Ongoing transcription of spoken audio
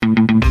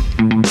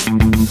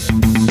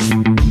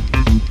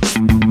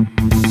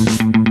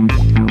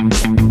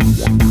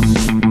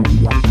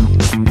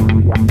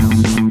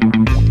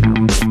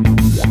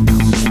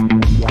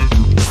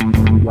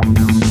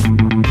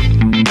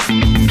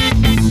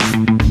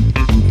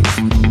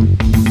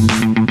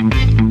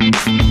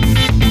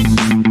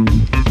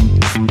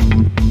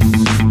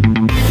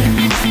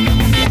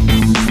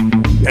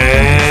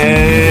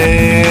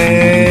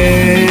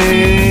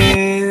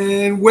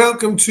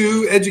welcome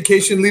to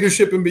Education,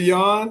 Leadership, and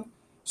Beyond,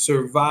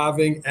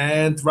 Surviving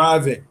and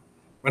Thriving.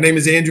 My name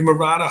is Andrew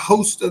Marotta,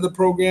 host of the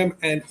program,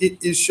 and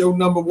it is show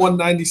number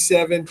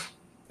 197.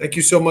 Thank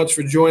you so much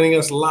for joining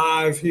us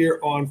live here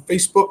on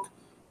Facebook.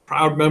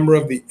 Proud member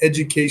of the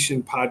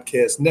Education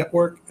Podcast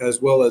Network,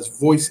 as well as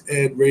Voice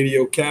Ed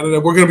Radio Canada.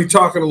 We're going to be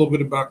talking a little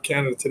bit about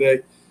Canada today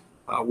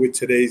with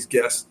today's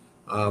guest.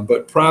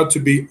 But proud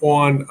to be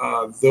on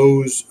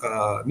those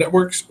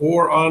networks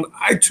or on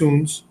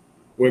iTunes,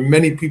 where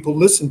many people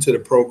listen to the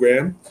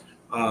program.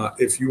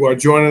 If you are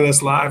joining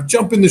us live,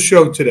 jump in the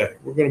show today.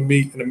 We're going to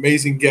meet an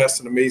amazing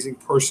guest, an amazing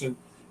person,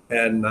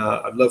 and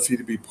I'd love for you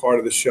to be part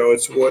of the show.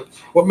 It's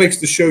what makes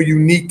the show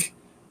unique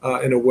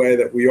in a way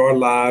that we are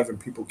live and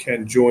people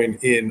can join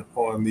in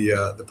on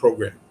the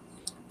program.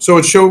 So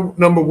it's show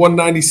number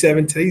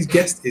 197. Today's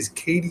guest is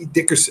Katie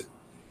Dickerson.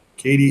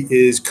 Katie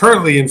is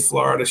currently in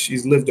Florida.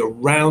 She's lived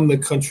around the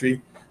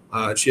country.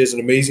 She has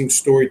an amazing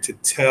story to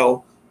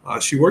tell.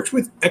 She works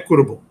with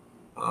Equitable.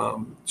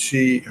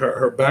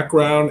 Her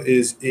background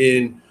is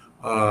in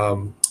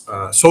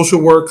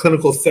social work,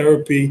 clinical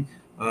therapy,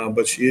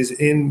 but she is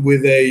in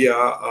with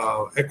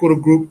a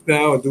Equitable group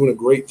now and doing a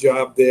great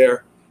job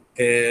there.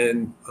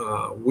 And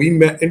we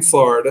met in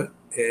Florida,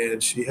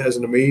 and she has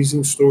an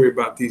amazing story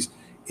about these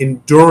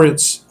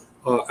endurance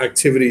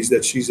activities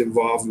that she's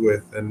involved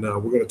with, and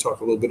we're going to talk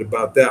a little bit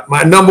about that.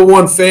 My number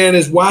one fan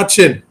is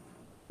watching.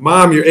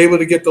 Mom, you're able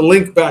to get the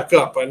link back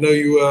up. I know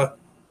you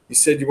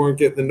said you weren't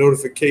getting the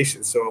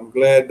notification, so I'm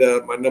glad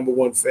my number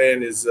one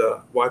fan is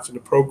watching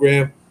the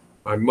program,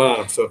 my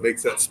mom, so it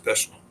makes that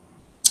special.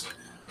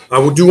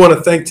 I do want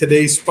to thank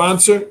today's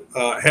sponsor,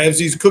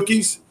 Havesies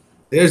Cookies.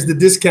 There's the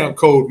discount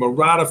code,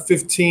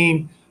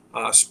 Marotta15.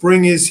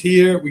 Spring is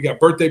here. We got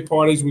birthday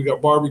parties. We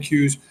got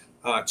barbecues.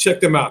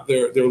 Check them out.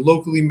 They're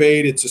locally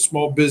made. It's a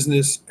small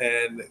business,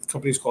 and the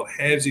company's called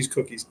Havesies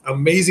Cookies.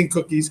 Amazing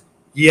cookies.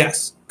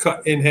 Yes,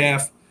 cut in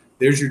half.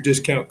 There's your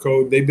discount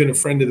code. They've been a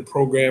friend of the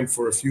program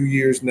for a few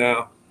years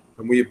now,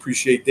 and we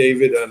appreciate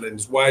David and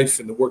his wife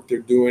and the work they're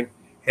doing.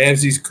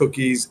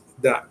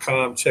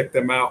 Havesiescookies.com. Check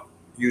them out.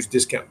 Use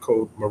discount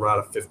code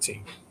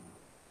Marotta15.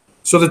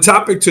 So the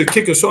topic to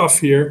kick us off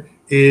here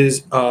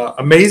is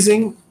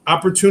amazing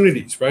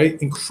opportunities,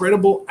 right?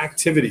 Incredible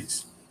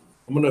activities.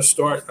 I'm going to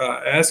start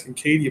asking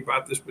Katie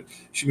about this, but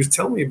she was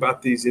telling me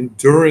about these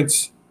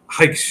endurance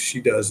hikes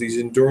she does, these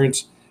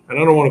endurance, and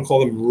I don't want to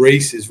call them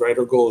races, right?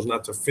 Her goal is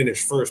not to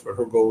finish first, but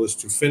her goal is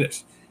to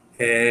finish.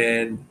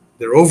 And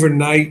they're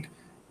overnight.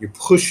 You're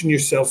pushing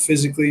yourself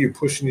physically, you're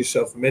pushing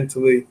yourself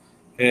mentally,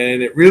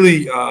 and it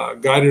really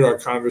guided our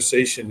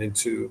conversation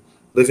into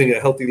living a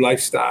healthy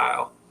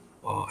lifestyle,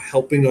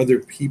 helping other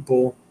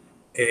people,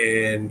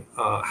 and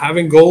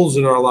having goals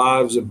in our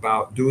lives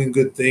about doing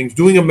good things,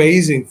 doing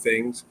amazing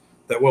things,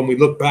 that when we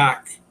look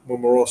back,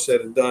 when we're all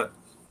said and done,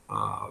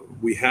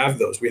 we have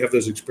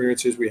those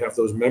experiences, we have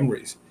those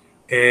memories.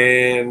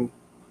 And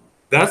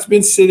that's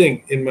been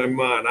sitting in my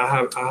mind.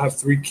 I have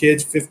three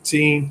kids,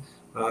 15,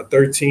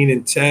 13,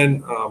 and 10.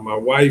 My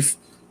wife,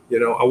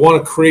 I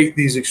want to create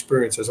these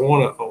experiences. I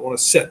want to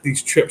set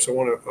these trips. I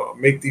want to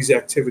make these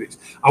activities.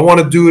 I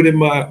want to do it in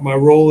my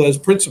role as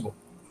principal,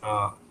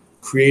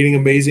 creating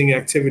amazing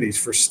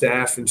activities for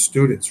staff and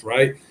students,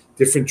 right?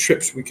 Different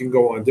trips we can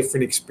go on,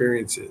 different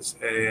experiences.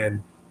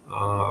 And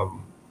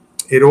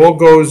it all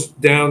goes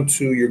down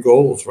to your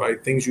goals, right?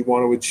 Things you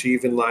want to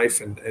achieve in life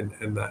and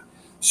that.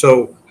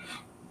 So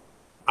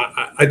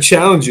I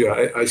challenge you.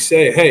 I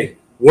say, hey,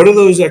 what are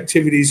those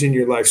activities in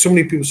your life? So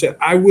many people say,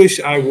 I wish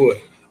I would,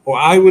 or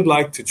I would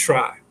like to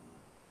try.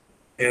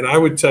 And I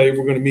would tell you,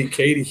 we're going to meet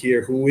Katie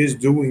here, who is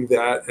doing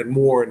that and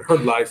more in her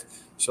life.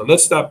 So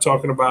let's stop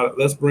talking about it.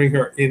 Let's bring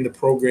her in the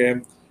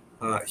program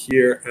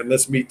here, and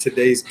let's meet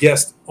today's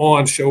guest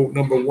on show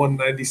number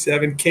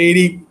 197.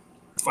 Katie,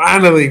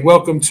 finally,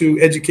 welcome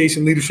to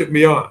Education, Leadership, and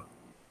Beyond.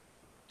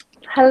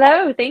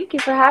 Hello, thank you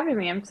for having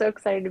me. I'm so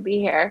excited to be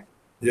here.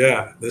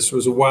 Yeah, this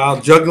was a while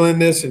juggling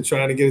this and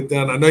trying to get it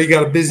done. I know you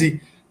got a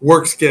busy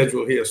work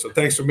schedule here, so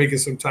thanks for making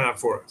some time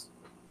for us.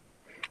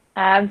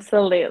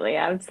 Absolutely.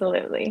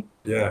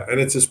 Yeah, and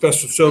it's a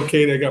special show,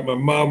 Katie. I got my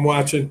mom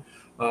watching,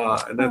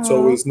 and that's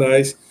always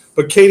nice.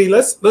 But Katie,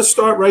 let's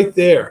start right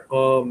there.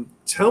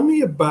 Tell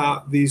me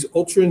about these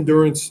ultra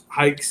endurance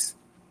hikes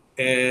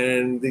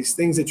and these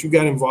things that you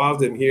got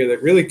involved in here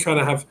that really kind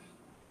of have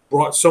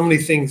brought so many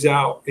things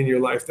out in your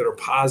life that are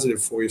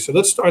positive for you. So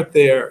let's start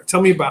there. Tell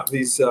me about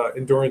these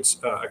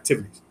endurance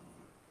activities.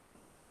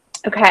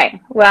 Okay.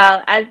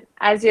 Well,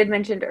 as you had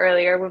mentioned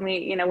earlier, when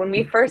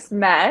we first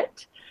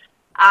met,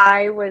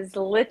 I was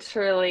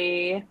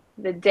literally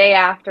the day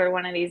after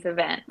one of these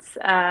events.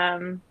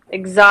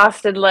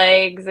 Exhausted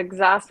legs,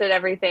 exhausted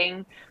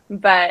everything.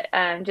 But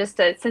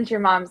since your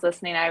mom's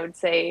listening, I would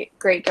say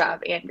great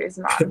job, Andrew's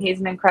mom. He's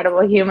an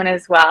incredible human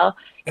as well.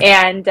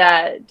 And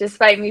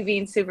despite me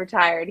being super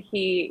tired,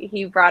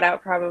 he brought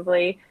out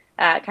probably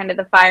kind of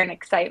the fire and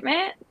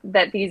excitement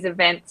that these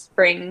events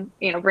bring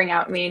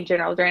out me in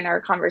general during our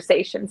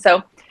conversation.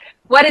 So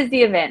What is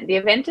the event? The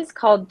event is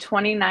called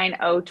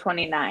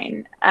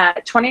 29029.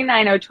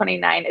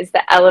 29029 is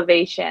the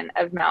elevation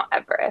of Mount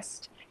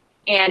Everest.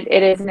 And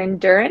it is an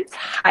endurance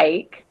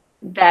hike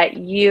that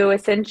you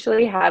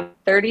essentially have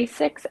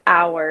 36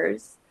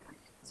 hours.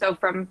 So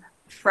from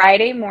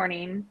Friday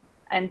morning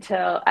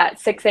until at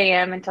 6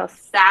 a.m. until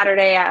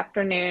Saturday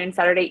afternoon,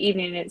 Saturday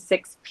evening at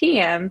 6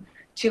 p.m.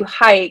 to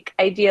hike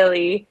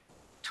ideally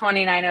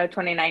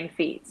 29029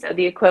 feet. So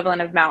the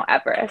equivalent of Mount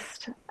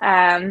Everest.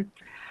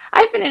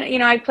 I've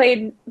been, I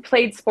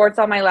played sports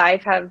all my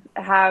life, have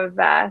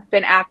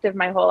been active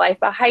my whole life,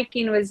 but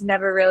hiking was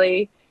never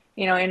really,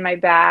 in my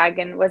bag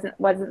and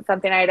wasn't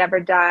something I had ever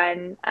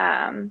done.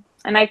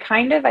 And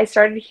I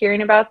started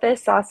hearing about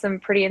this, saw some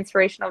pretty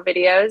inspirational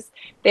videos.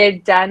 They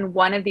had done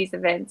one of these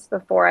events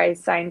before I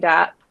signed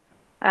up.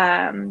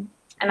 And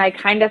I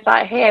kind of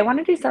thought, hey, I want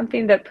to do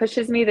something that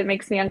pushes me, that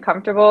makes me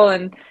uncomfortable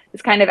and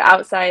is kind of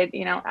outside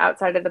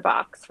of the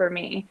box for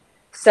me.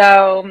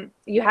 So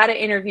you had an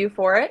interview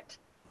for it.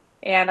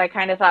 And I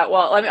kind of thought,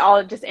 well,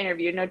 I'll just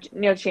interview.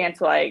 No chance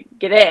will I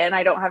get in.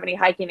 I don't have any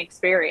hiking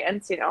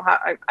experience.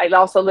 I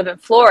also live in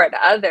Florida.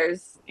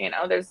 There's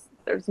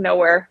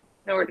nowhere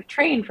to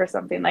train for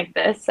something like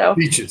this. So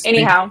Beaches.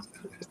 anyhow,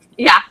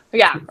 yeah,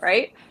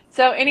 right.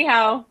 So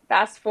anyhow,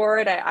 fast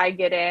forward, I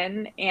get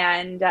in,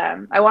 and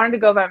I wanted to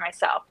go by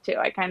myself too.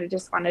 I kind of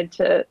just wanted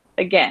to,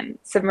 again,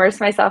 submerge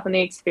myself in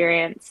the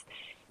experience.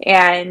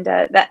 And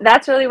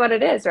that's really what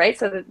it is, right?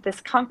 So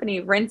this company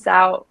rents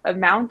out a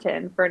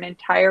mountain for an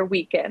entire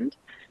weekend.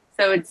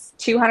 So it's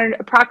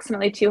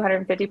approximately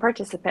 250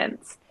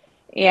 participants.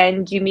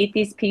 And you meet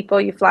these people,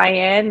 you fly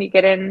in, you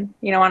get in,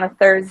 on a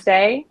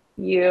Thursday,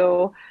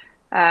 you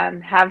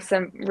have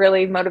some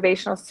really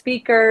motivational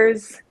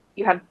speakers,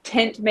 you have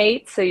tent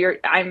mates. So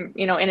I'm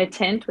in a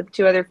tent with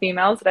two other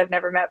females that I've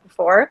never met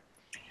before.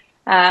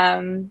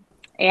 And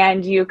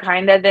you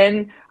kind of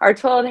then are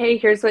told, hey,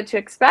 here's what to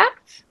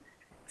expect.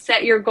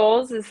 Set your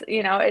goals. It's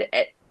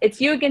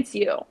you against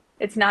you.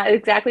 It's not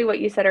exactly what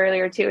you said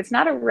earlier too. It's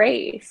not a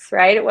race,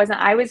 right?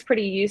 I was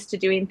pretty used to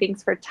doing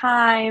things for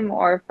time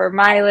or for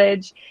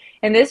mileage.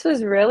 And this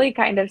was really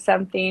kind of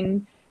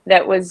something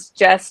that was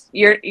just,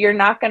 you're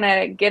not going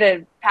to get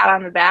a pat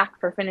on the back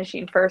for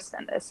finishing first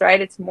in this,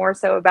 right? It's more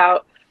so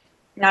about,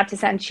 not to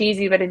sound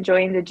cheesy, but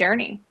enjoying the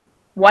journey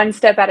one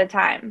step at a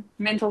time.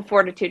 Mental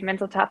fortitude,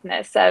 mental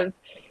toughness of,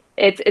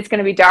 it's going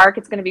to be dark.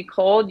 It's going to be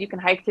cold. You can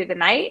hike through the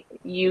night.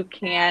 You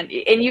get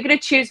to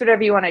choose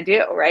whatever you want to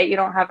do, right? You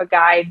don't have a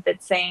guide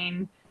that's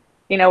saying,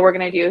 we're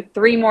going to do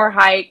 3 more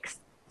hikes.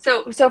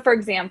 So for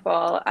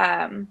example,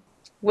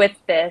 with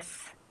this,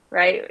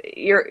 right,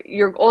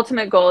 your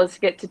ultimate goal is to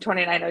get to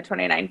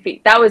 29029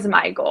 feet. That was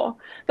my goal.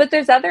 But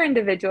there's other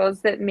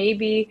individuals that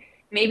maybe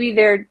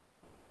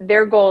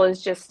their goal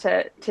is just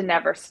to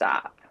never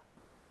stop,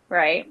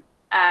 right?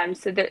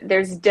 So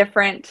there's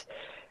different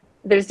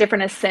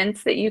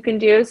ascents that you can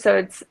do. So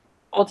it's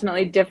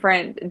ultimately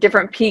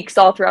different peaks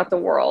all throughout the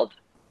world.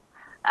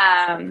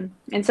 And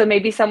so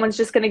maybe someone's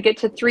just going to get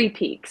to 3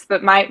 peaks,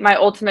 but my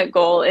ultimate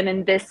goal, and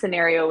in this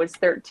scenario, was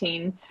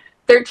 13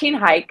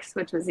 hikes,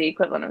 which was the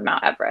equivalent of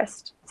Mount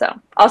Everest. So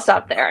I'll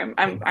stop there.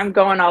 I'm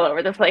going all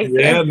over the place.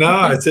 Yeah, no,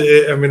 I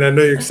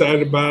know you're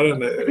excited about it,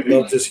 and I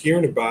love just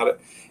hearing about it.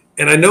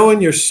 And I know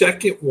in your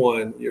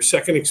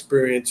second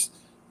experience,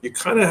 you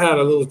kind of had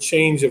a little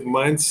change of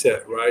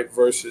mindset, right?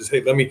 Versus,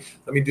 hey, let me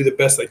do the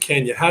best I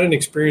can. You had an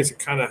experience that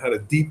kind of had a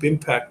deep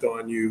impact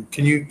on you.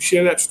 Can you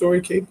share that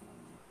story, Kate?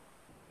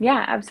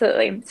 Yeah,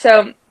 absolutely.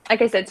 So,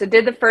 like I said,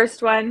 did the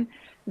first one.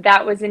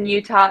 That was in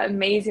Utah.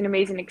 Amazing,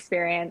 amazing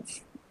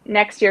experience.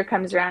 Next year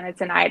comes around. It's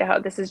in Idaho.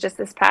 This is just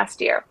this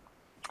past year.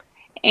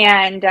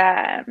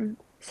 And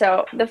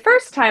so the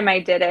first time I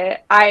did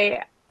it,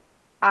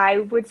 I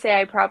would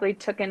say I probably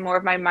took in more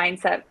of my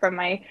mindset from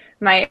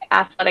my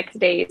athletics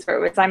days, where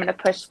it was, I'm going to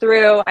push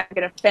through, I'm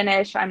going to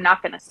finish, I'm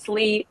not going to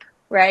sleep,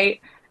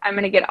 right? I'm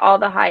going to get all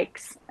the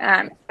hikes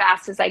as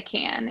fast as I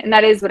can. And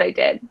that is what I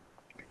did,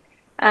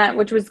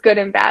 which was good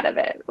and bad of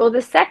it. Well,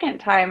 the second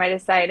time I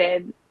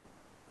decided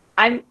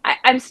I'm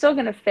still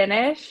going to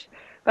finish,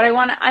 but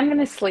I'm going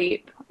to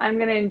sleep. I'm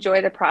going to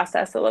enjoy the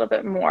process a little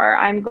bit more.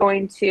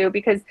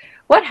 Because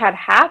what had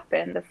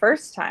happened the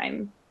first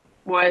time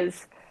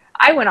was,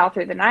 I went all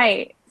through the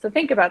night. So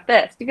think about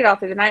this. You get all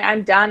through the night.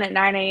 I'm done at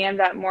 9 a.m.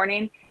 that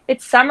morning.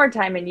 It's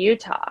summertime in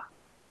Utah.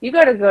 You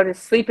got to go to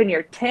sleep in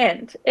your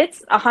tent.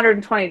 It's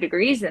 120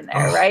 degrees in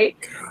there, right?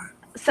 God.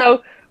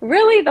 So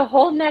really the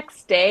whole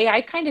next day,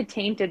 I kind of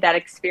tainted that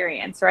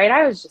experience, right?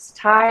 I was just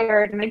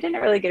tired, and I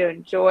didn't really get to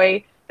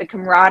enjoy the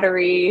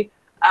camaraderie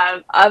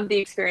of the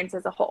experience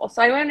as a whole.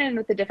 So I went in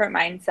with a different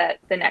mindset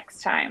the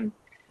next time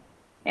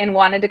and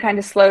wanted to kind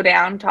of slow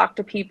down, talk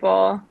to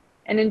people,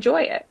 and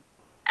enjoy it.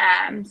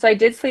 So I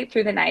did sleep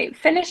through the night,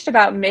 finished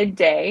about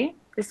midday,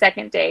 the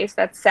second day. So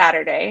that's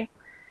Saturday.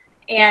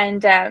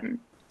 And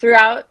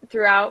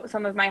throughout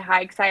some of my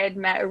hikes, I had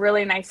met a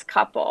really nice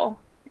couple,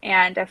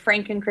 and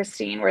Frank and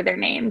Christine were their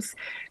names.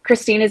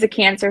 Christine is a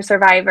cancer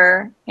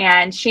survivor,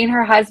 and she and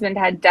her husband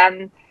had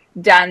done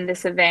done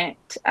this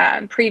event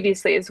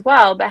previously as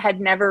well, but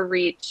had never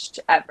reached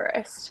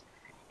Everest.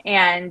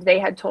 And they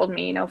had told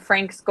me,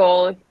 Frank's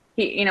goal,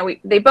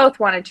 they both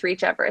wanted to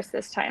reach Everest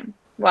this time.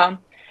 Well,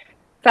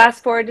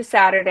 fast forward to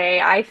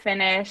Saturday, I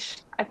finish,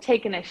 I've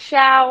taken a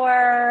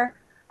shower,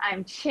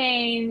 I'm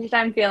changed,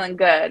 I'm feeling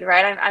good,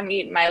 right? I'm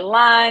eating my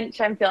lunch,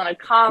 I'm feeling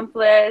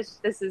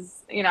accomplished. This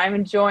is, I'm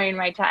enjoying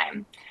my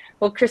time.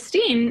 Well,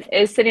 Christine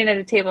is sitting at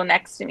a table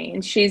next to me,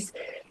 and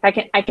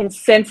I can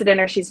sense it in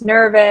her. She's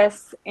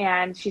nervous,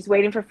 and she's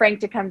waiting for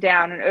Frank to come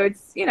down. And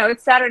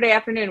it's Saturday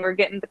afternoon. We're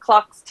getting the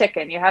clock's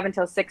ticking. You have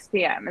until 6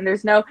 p.m. And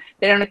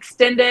they don't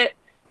extend it.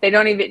 They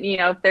don't even,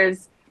 if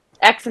there's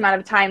X amount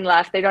of time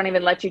left, they don't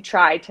even let you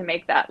try to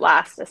make that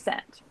last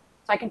ascent.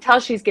 So I can tell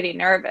she's getting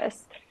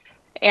nervous.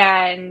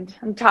 And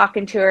I'm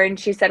talking to her, and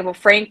she said, well,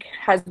 Frank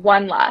has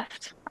one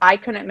left. I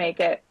couldn't make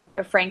it,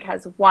 but Frank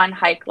has one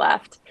hike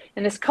left,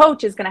 and this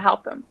coach is going to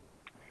help him.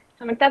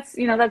 I'm like,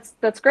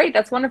 that's great.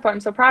 That's wonderful. I'm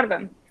so proud of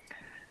him.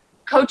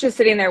 Coach is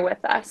sitting there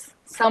with us.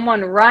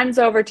 Someone runs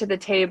over to the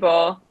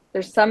table.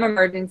 There's some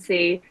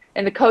emergency,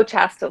 and the coach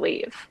has to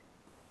leave.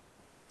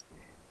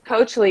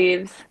 Coach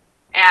leaves,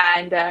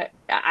 and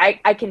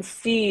I can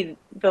see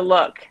the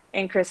look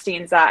in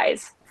Christine's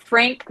eyes.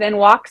 Frank then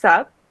walks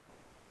up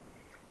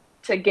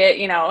to get,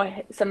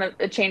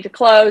 a change of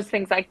clothes,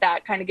 things like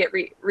that, kind of get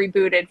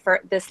rebooted for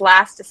this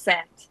last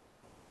ascent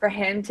for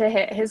him to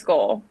hit his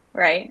goal,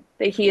 right?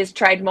 That he has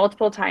tried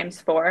multiple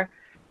times for.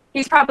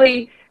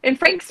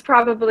 Frank's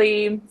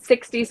probably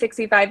 60,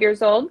 65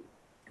 years old.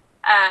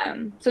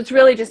 So it's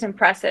really just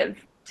impressive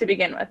to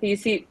begin with. You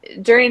see,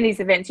 during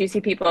these events, you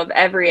see people of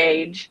every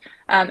age,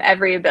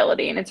 every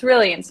ability, and it's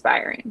really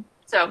inspiring.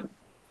 So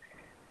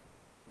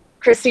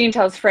Christine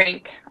tells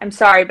Frank, I'm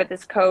sorry, but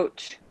this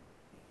coach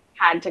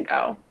had to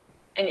go.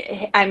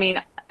 And I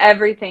mean,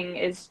 everything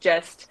is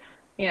just,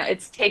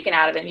 it's taken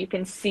out of him. You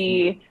can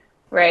see,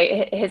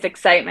 right, his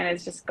excitement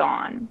is just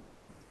gone.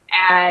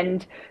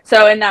 And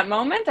so in that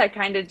moment, I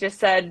kind of just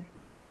said,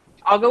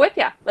 I'll go with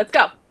you. Let's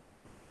go.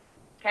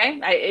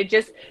 Okay.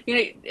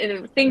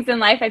 Things in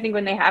life, I think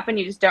when they happen,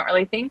 you just don't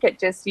really think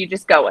you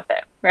just go with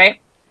it. Right.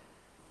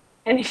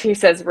 And she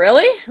says,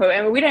 really?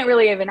 I mean, we didn't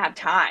really even have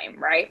time.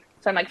 Right.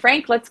 So I'm like,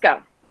 Frank, let's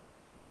go.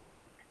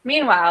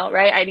 Meanwhile,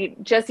 right,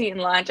 I'd just eaten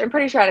lunch. I'm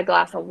pretty sure I had a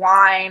glass of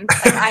wine.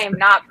 Like, I am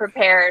not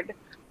prepared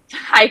to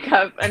hike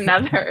up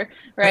another,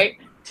 right,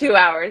 2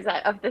 hours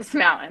up this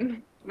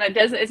mountain.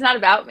 It's not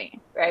about me,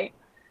 right?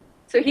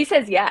 So he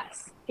says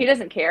yes. He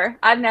doesn't care.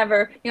 I've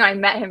never, I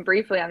met him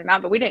briefly on the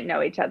mountain, but we didn't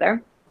know each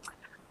other.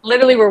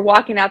 Literally, we're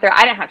walking out there.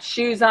 I didn't have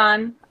shoes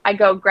on. I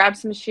go grab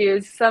some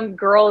shoes. Some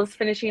girl is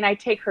finishing. I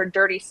take her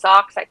dirty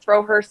socks. I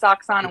throw her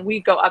socks on, and we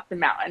go up the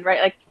mountain,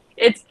 right? Like,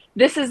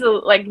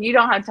 you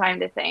don't have time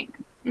to think.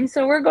 And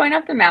so we're going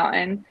up the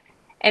mountain,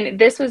 and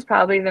this was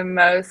probably the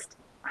most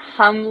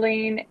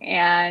humbling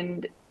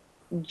and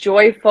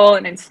joyful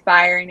and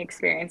inspiring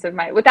experience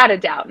without a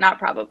doubt, not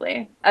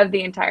probably, of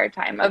the entire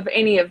time, of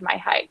any of my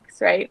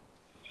hikes, right?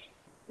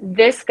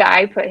 This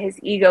guy put his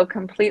ego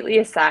completely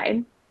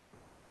aside.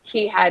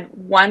 He had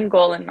one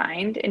goal in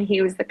mind, and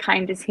he was the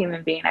kindest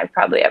human being I've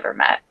probably ever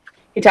met.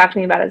 He talked to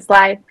me about his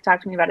life,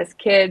 talked to me about his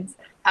kids,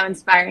 how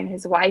inspiring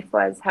his wife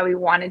was, how he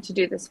wanted to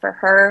do this for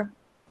her.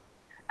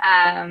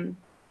 And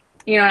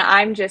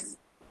I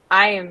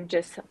am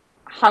just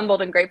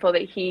humbled and grateful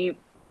that he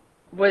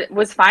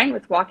was fine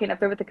with walking up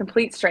there with a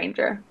complete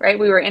stranger, right?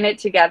 We were in it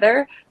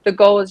together. The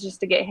goal was just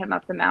to get him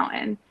up the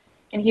mountain.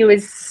 And he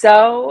was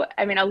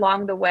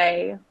along the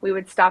way, we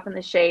would stop in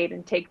the shade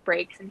and take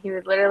breaks, and he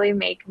would literally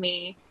make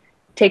me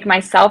take my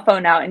cell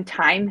phone out and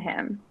time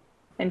him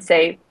and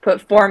say,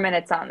 put 4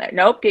 minutes on there.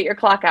 Nope, get your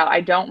clock out.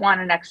 I don't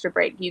want an extra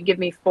break. You give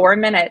me 4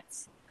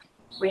 minutes.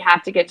 We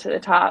have to get to the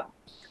top.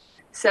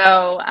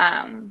 So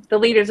the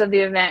leaders of the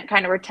event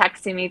kind of were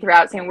texting me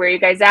throughout saying, where are you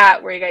guys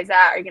at? Where are you guys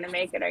at? Are you going to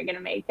make it? Are you going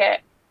to make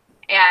it?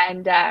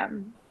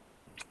 And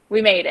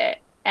we made it.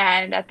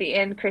 And at the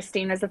end,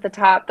 Christine was at the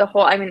top.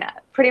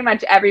 Pretty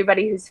much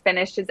everybody who's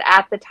finished is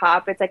at the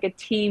top. It's like a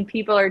team.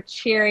 People are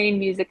cheering.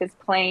 Music is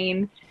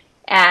playing.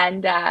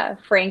 And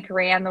Frank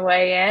ran the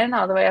way in,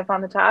 all the way up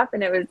on the top.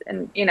 And it was,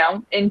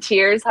 in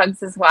tears,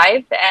 hugs his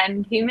wife.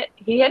 And he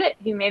hit it.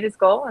 He made his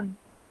goal and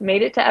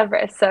made it to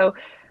Everest. So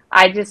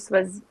I just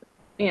was,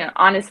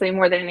 honestly,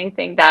 more than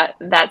anything,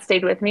 that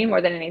stayed with me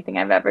more than anything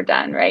I've ever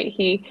done, right?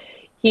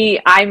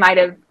 I might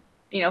have,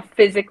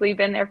 physically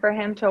been there for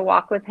him, to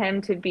walk with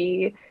him, to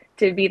be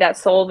that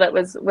soul that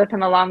was with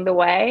him along the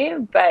way,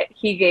 but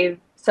he gave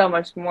so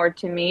much more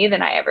to me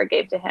than I ever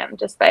gave to him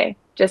just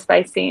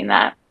by seeing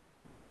that.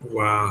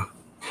 Wow.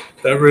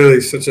 That really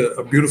is such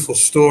a beautiful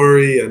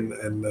story,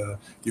 and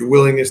your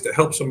willingness to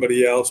help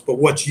somebody else, but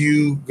what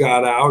you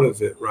got out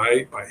of it,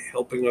 right? By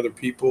helping other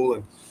people,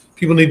 and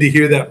people need to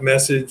hear that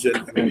message,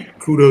 and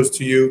kudos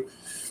to you.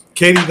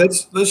 Katie,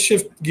 let's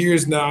shift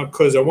gears now,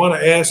 because I want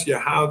to ask you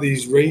how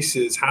these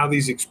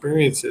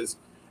experiences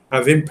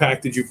have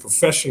impacted you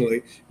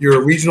professionally.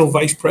 You're a regional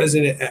vice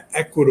president at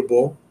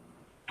Equitable.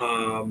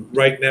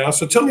 right now.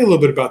 So tell me a little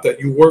bit about that.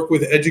 You work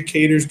with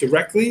educators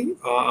directly,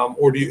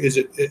 or is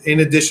it in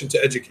addition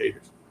to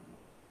educators?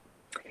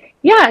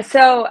 Yeah,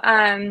 so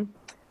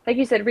like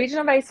you said,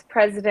 regional vice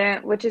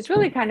president, which is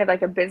really kind of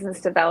like a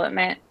business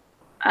development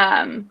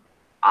um,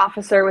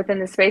 officer within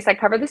the space. I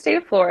cover the state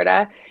of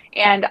Florida,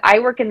 and I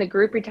work in the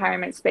group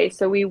retirement space.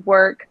 So we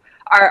work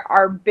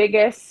our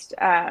biggest,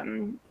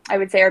 I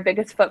would say, our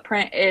biggest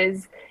footprint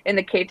is in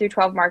the K through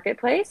 12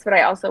 marketplace. But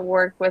I also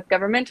work with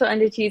governmental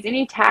entities,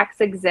 any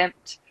tax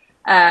exempt,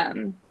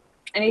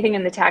 anything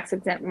in the tax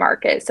exempt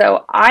market.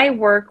 So I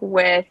work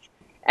with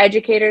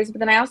educators, but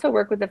then I also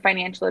work with the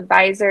financial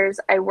advisors.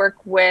 I work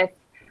with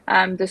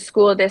the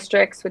school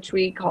districts, which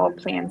we call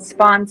plan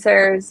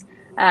sponsors,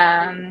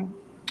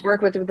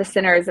 work with the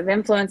centers of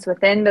influence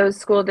within those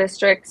school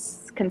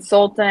districts,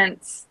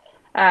 consultants,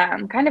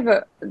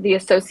 the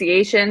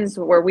associations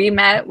where we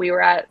met. We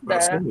were at the,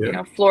 Awesome,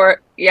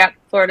 yeah.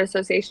 Florida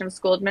Association of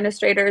School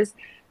Administrators.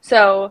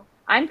 So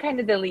I'm kind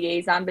of the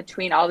liaison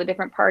between all the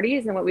different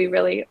parties, and what we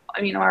really,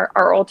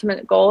 our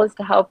ultimate goal is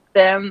to help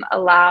them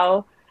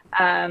allow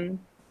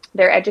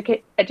their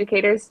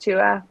educators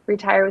to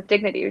retire with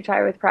dignity,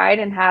 retire with pride,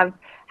 and have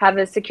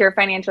a secure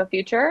financial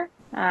future,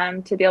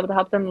 to be able to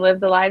help them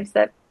live the lives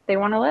that they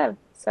want to live.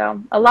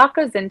 So a lot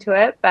goes into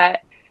it,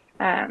 but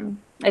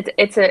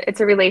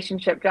it's a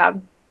relationship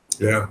job.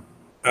 Yeah,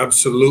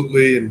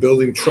 absolutely. And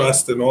building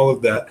trust and all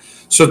of that.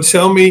 So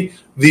tell me,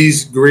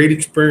 these great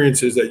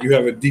experiences that you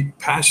have a deep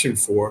passion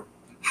for,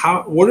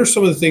 what are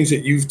some of the things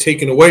that you've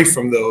taken away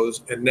from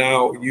those and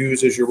now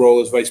use as your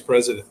role as vice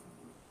president?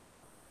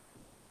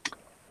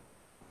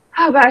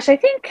 Oh gosh, I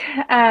think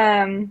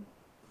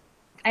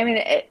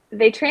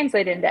they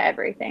translate into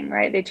everything,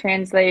 right? They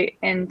translate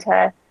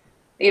into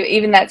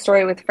even that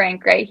story with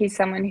Frank, right? He's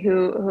someone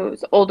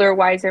who's older,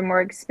 wiser,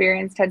 more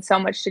experienced, had so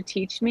much to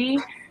teach me.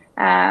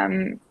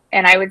 And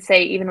I would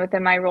say even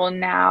within my role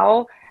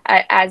now,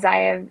 as I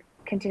have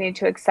continued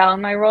to excel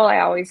in my role,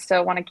 I always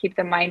still want to keep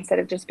the mindset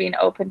of just being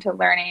open to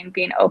learning,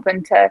 being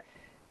open to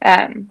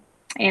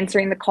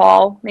answering the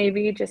call,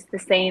 maybe just the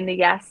saying the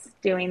yes,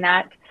 doing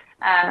that.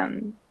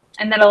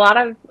 And then a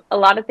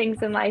lot of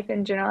things in life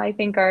in general, I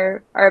think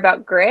are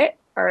about grit,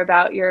 are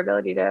about your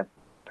ability to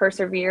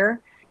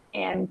persevere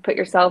and put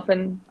yourself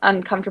in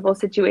uncomfortable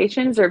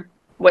situations, or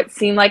what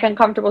seem like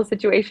uncomfortable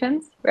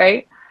situations,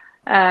 right?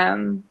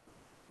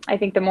 I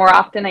think the more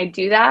often I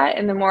do that,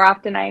 and the more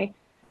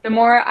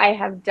I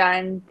have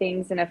done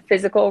things in a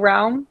physical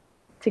realm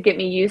to get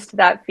me used to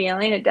that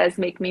feeling, it does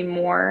make me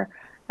more,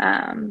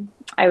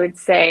 I would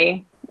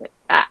say,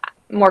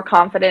 more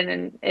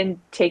confident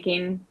in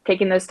taking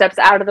those steps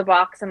out of the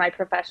box in my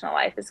professional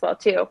life as well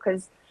too.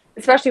 Because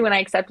especially when I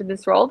accepted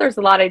this role, there's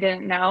a lot I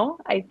didn't know.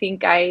 I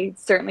think I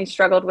certainly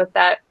struggled with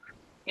that,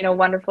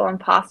 wonderful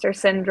imposter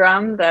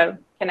syndrome.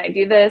 Can I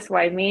do this?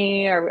 Why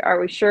me? Are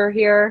we sure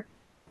here?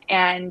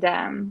 And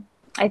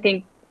I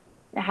think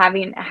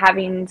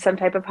having some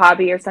type of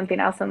hobby or something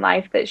else in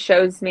life that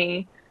shows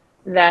me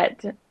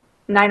that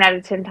 9 out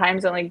of 10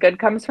 times only good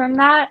comes from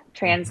that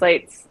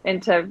translates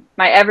into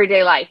my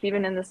everyday life,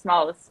 even in the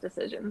smallest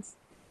decisions.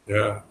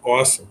 Yeah,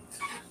 awesome.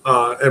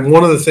 And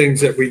one of the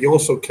things that we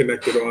also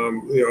connected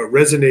on,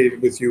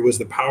 resonated with you was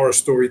the power of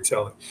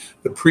storytelling,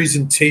 the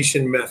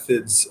presentation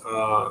methods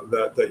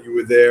that you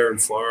were there in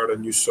Florida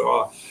and you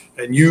saw,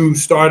 and you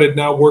started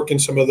now working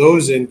some of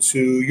those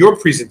into your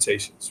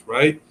presentations,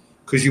 right?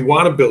 Because you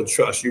want to build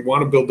trust, you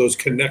want to build those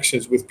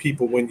connections with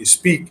people when you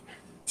speak.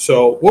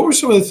 So, what were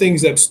some of the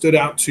things that stood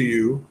out to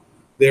you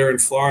there in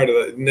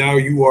Florida that now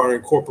you are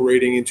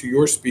incorporating into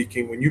your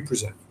speaking when you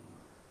present?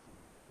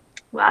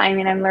 Well,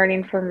 I'm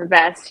learning from the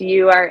best.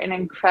 You are an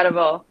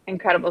incredible,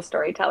 incredible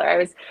storyteller. I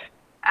was,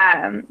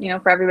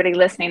 for everybody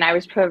listening, I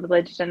was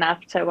privileged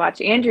enough to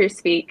watch Andrew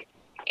speak,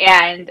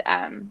 and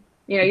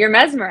you're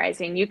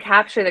mesmerizing. You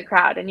capture the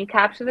crowd, and you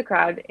capture the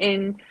crowd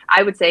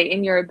I would say,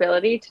 in your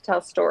ability to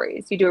tell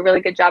stories. You do a really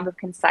good job of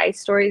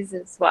concise stories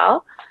as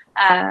well.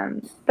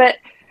 But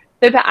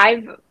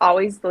I've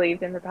always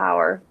believed in the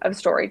power of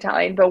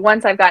storytelling. But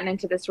once I've gotten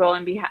into this role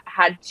and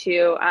had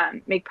to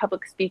make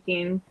public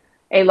speaking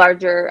a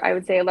larger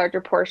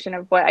portion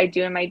of what I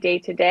do in my day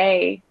to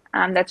day,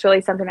 that's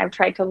really something I've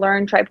tried to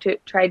learn, tried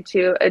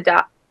to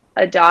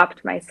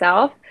adopt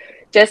myself,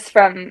 just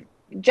from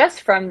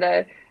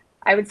the,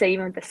 I would say,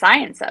 even the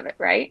science of it,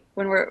 right?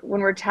 When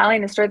we're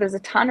telling a story, there's a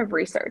ton of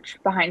research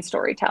behind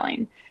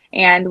storytelling,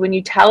 and when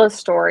you tell a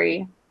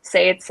story,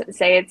 say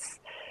it's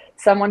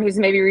someone who's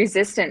maybe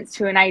resistant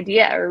to an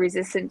idea or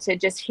resistant to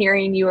just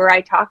hearing you or I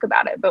talk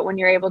about it, but when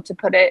you're able to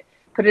put it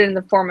in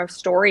the form of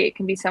story, it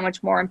can be so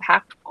much more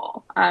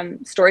impactful.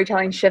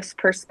 Storytelling shifts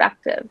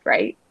perspective,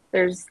 right?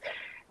 There's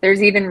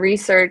even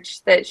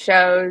research that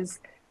shows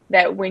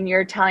that when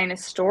you're telling a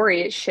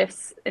story, it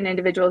shifts an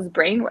individual's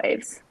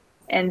brainwaves,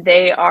 and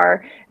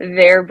their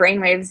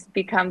brainwaves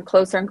become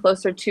closer and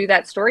closer to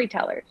that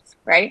storyteller's,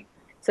 right?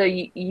 So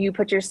you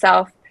put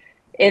yourself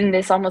in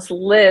this almost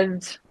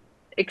lived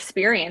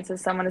experience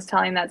as someone is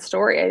telling that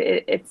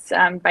story. It's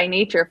by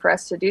nature for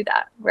us to do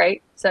that,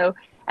 right? So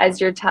as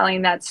you're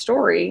telling that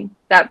story,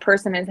 that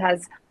person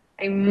has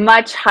a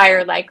much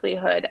higher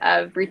likelihood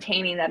of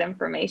retaining that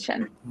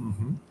information.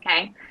 Mm-hmm.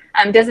 Okay.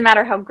 Doesn't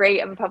matter how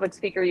great of a public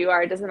speaker you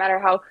are. It doesn't matter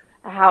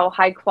how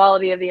high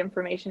quality of the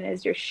information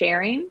is you're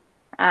sharing.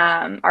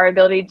 Our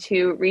ability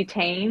to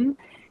retain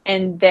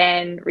and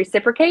then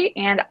reciprocate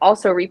and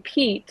also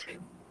repeat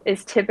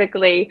is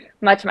typically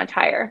much, much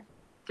higher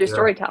through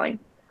storytelling.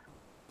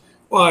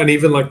 Well, and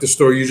even like the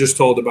story you just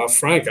told about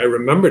Frank, I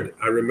remembered it.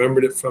 I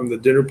remembered it from the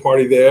dinner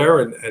party there,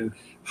 and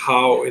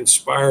how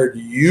inspired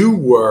you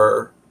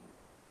were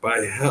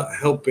by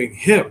helping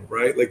him,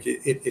 right? Like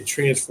it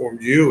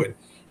transformed you,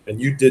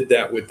 and you did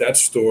that with that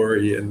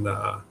story, and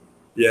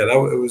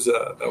it was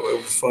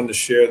fun to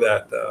share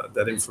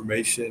that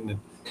information and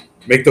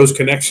make those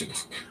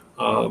connections.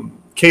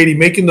 Katie,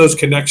 making those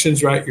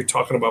connections, right? You're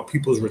talking about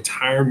people's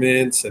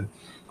retirements, and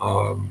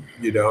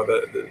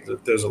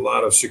there's a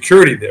lot of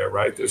security there,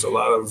 right? There's a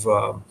lot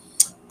of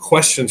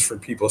questions for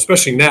people,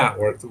 especially now,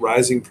 where the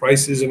rising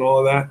prices and all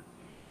of that.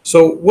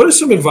 So, what is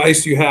some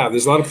advice you have?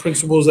 There's a lot of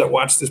principals that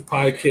watch this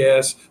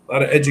podcast, a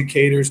lot of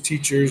educators,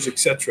 teachers,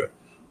 etc.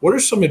 What are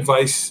some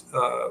advice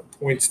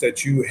points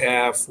that you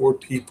have for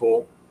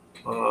people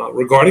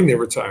regarding their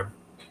retirement?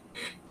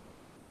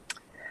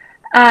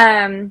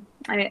 I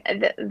mean,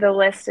 the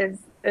list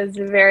is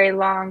very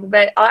long,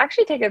 but I'll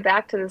actually take it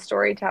back to the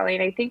storytelling.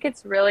 I think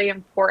it's really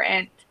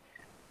important.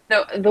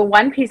 The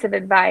one piece of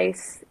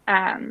advice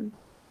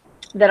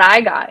that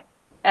I got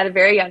at a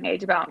very young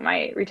age about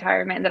my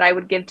retirement that I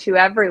would give to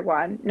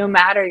everyone, no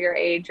matter your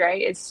age,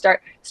 right, is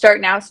start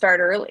now,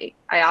 start early.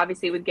 I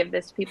obviously would give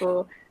this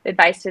people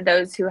advice to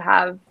those who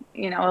have,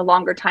 a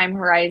longer time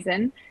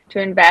horizon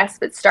to invest,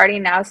 but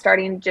starting now,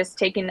 just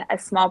taking a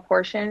small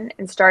portion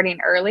and starting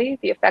early,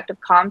 the effect of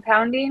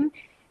compounding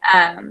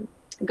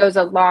goes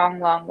a long,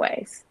 long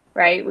ways,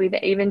 right? We've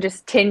even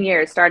just 10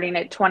 years, starting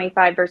at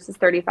 25 versus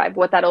 35,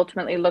 what that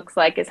ultimately looks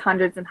like is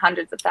hundreds and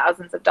hundreds of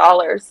thousands of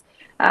dollars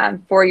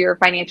for your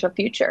financial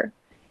future.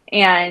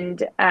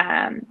 And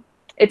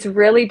it's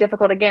really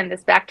difficult. Again,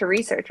 this back to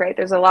research, right?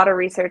 There's a lot of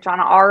research on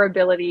our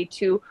ability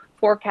to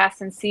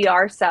forecast and see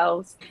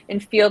ourselves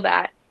and feel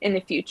that in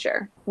the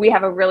future. We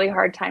have a really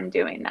hard time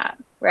doing that,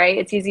 right?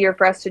 It's easier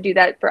for us to do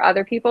that for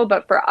other people,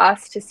 but for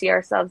us to see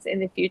ourselves in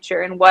the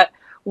future and what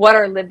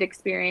our lived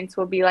experience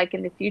will be like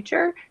in the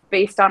future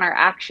based on our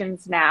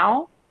actions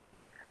now,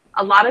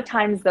 a lot of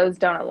times those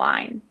don't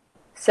align.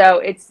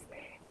 So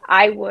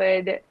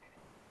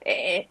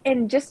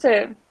and just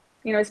to,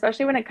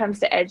 especially when it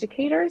comes to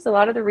educators, a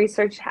lot of the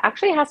research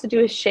actually has to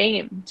do with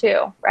shame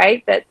too,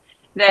 right? That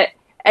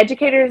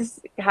educators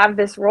have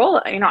this role.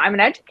 I'm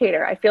an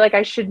educator. I feel like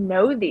I should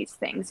know these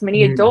things.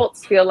 Many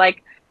adults feel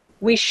like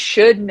we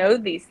should know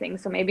these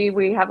things. So maybe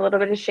we have a little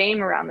bit of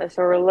shame around this,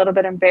 or we're a little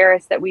bit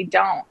embarrassed that we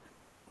don't.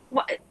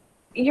 Well,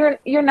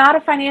 you're not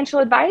a financial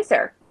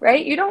advisor,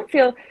 right? You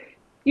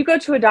go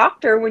to a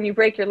doctor when you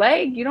break your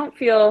leg, you don't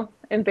feel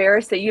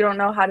embarrassed that you don't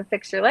know how to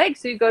fix your leg,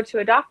 so you go to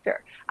a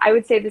doctor. I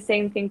would say the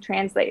same thing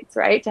translates,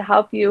 right? To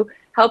help you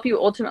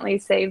ultimately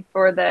save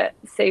for the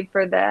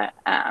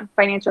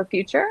financial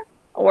future,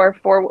 or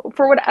for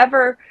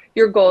whatever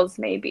your goals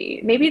may be.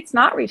 Maybe it's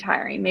not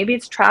retiring, maybe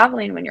it's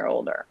traveling when you're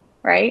older,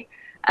 right?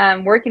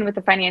 Working with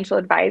a financial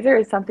advisor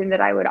is something that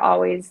I would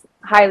always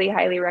highly,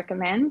 highly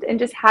recommend. And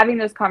just having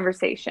those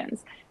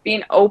conversations,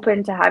 being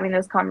open to having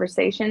those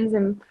conversations,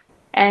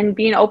 and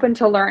being open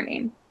to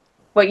learning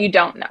what you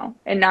don't know,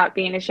 and not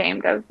being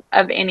ashamed of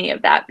any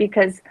of that,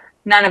 because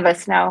none of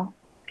us know.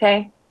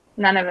 Okay.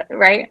 None of it.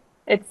 Right.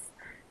 It's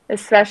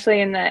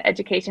especially in the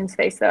education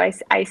space, though,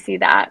 I see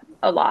that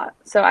a lot.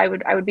 So I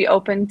would be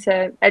open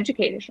to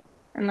education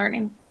and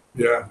learning.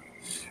 Yeah.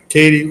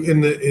 Katie,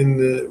 in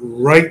the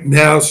right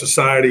now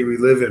society we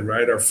live in,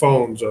 right? Our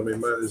phones, I mean,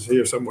 mine is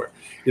here somewhere.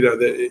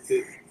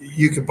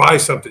 You could buy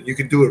something, you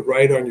could do it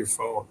right on your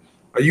phone.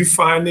 Are you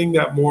finding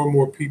that more and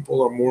more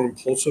people are more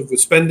impulsive with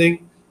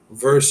spending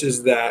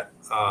versus that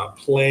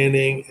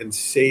planning and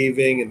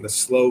saving, and the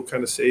slow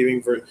kind of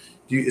saving?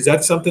 Is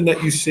that something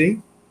that you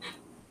see?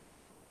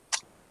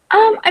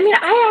 I mean,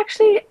 I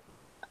actually,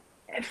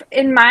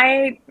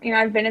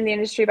 I've been in the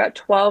industry about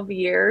 12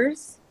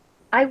 years.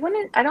 I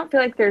don't feel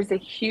like there's a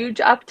huge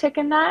uptick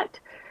in that.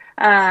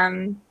 I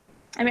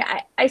mean,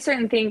 I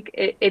certainly think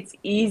it's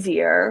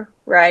easier,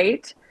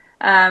 right?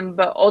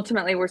 But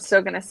ultimately, we're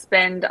still going to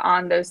spend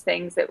on those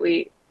things that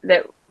we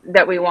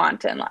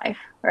want in life,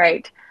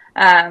 right?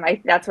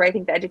 That's where I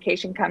think the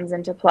education comes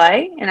into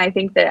play, and I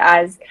think that,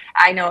 as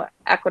I know,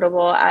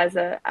 Equitable as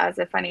a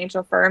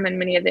financial firm, and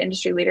many of the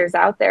industry leaders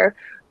out there,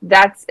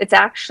 it's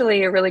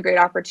actually a really great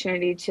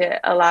opportunity to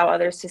allow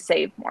others to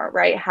save more,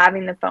 right?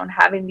 Having the phone,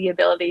 having the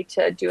ability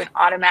to do an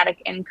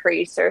automatic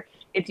increase, or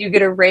if you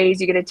get a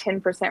raise, you get a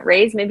 10%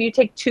 raise. Maybe you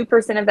take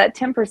 2% of that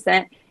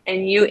 10%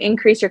 and you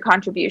increase your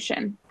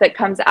contribution that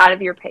comes out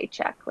of your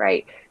paycheck,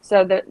 right?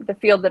 So the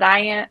field that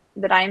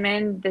I'm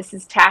in, this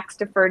is tax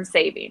deferred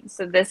savings.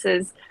 So this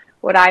is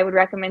what I would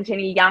recommend to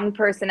any young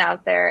person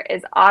out there,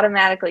 is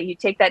automatically you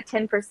take that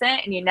 10%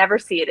 and you never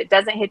see it. It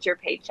doesn't hit your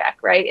paycheck,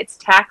 right? It's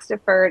tax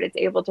deferred. It's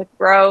able to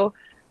grow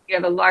you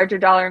have a larger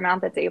dollar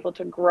amount that's able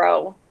to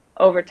grow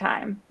over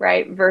time,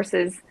 right?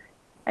 Versus,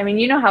 I mean,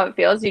 you know how it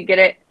feels. You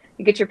get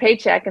your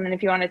paycheck, and then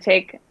if you want to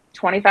take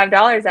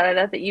 $25 out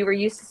of that you were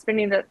used to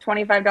spending the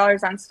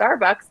 $25 on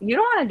Starbucks, you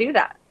don't want to do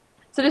that.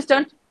 So just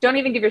don't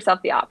even give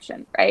yourself the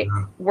option, right?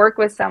 Yeah. Work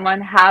with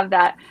someone, have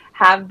that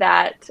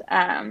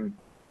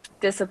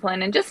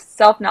discipline, and just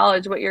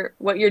self-knowledge.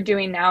 What you're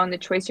doing now and the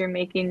choice you're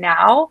making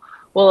now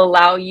will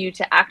allow you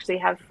to actually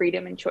have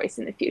freedom and choice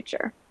in the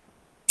future.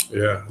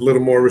 Yeah, a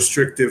little more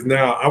restrictive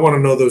now. I want to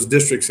know those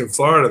districts in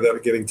Florida that are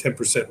getting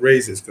 10%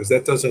 raises, because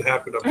that doesn't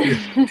happen up here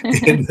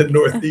in the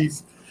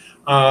Northeast.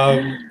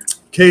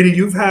 Katie,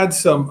 you've had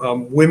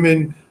some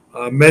women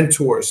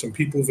mentors, some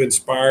people who've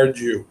inspired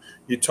you.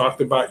 You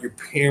talked about your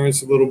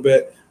parents a little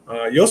bit.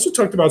 You also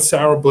talked about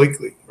Sarah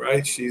Blakely,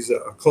 right? She's a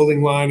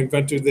clothing line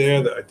inventor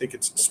there. That I think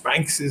it's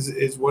Spanx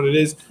is what it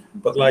is.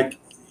 But like,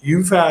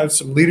 you've had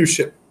some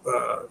leadership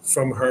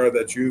from her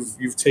that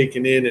you've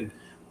taken in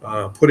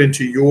and put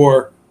into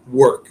your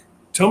work.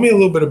 Tell me a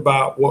little bit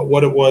about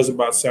what it was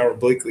about Sarah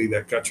Blakely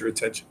that got your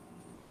attention.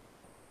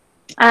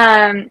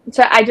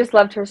 So I just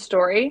loved her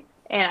story,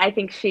 and I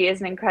think she is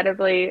an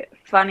incredibly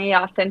funny,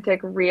 authentic,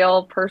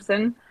 real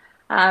person.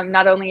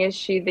 Not only is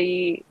she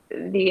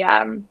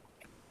the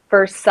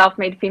first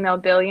self-made female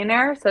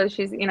billionaire, so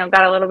she's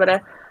got a little bit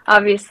of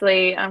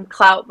obviously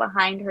clout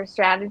behind her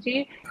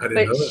strategy, I didn't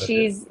but know that.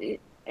 she's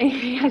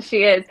yeah,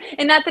 she is,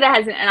 and not that it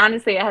hasn't. And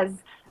honestly, it has.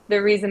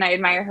 The reason I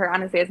admire her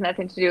honestly has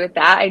nothing to do with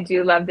that. I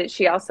do love that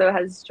she also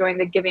has joined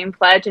the Giving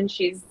Pledge, and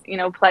she's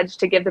pledged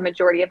to give the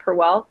majority of her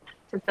wealth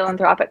to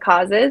philanthropic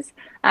causes,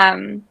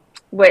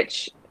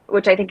 which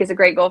I think is a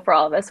great goal for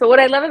all of us. But what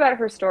I love about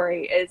her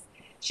story is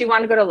she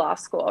wanted to go to law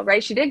school,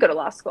 right? She did go to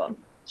law school.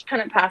 She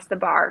couldn't pass the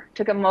bar.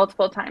 Took it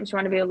multiple times. She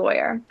wanted to be a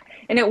lawyer,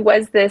 and it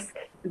was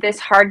this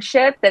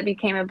hardship that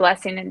became a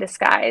blessing in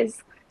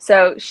disguise.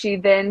 So she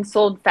then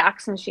sold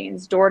fax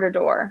machines door to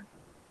door.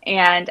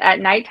 And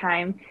at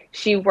nighttime,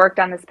 she worked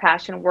on this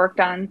passion,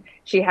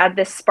 she had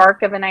this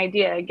spark of an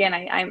idea. Again,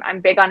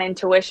 I'm big on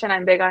intuition.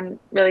 I'm big on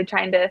really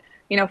trying to,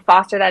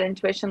 foster that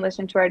intuition,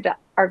 listen to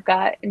our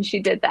gut. And she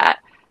did that.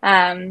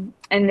 And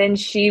then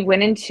she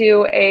went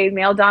into a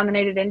male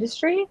dominated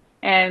industry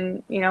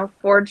and,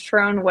 forged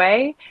her own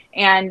way.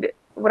 And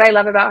what I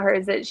love about her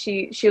is that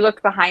she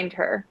looked behind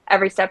her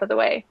every step of the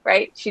way,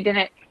 right?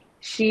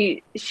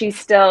 She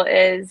still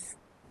is,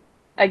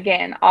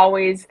 again,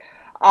 always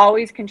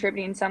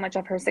contributing so much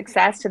of her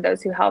success to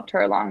those who helped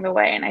her along the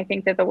way. And I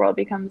think that the world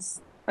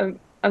becomes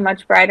a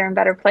much brighter and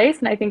better place.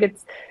 And I think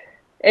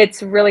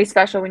it's really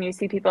special when you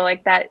see people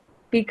like that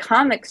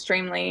become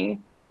extremely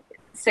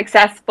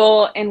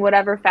successful in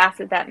whatever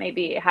facet that may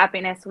be,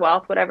 happiness,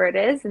 wealth, whatever it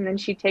is. And then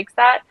she takes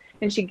that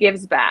and she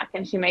gives back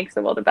and she makes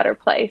the world a better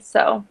place.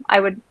 So I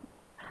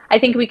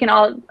think we can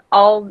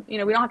all, we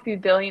don't have to be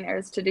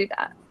billionaires to do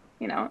that,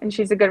 and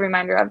she's a good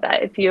reminder of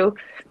that. If you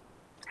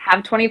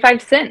have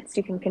 25 cents,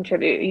 you can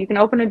contribute, you can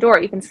open a door,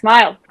 you can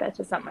smile that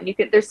to someone.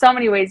 There's so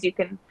many ways you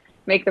can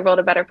make the world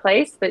a better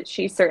place, but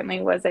she certainly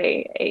was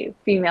a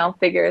female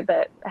figure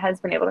that has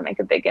been able to make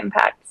a big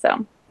impact.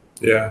 So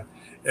yeah.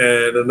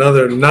 And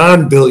another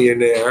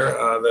non-billionaire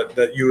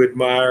that you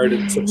admired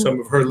and some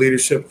of her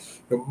leadership,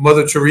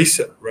 Mother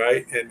Teresa,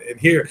 right? And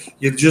here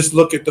you just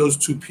look at those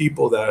two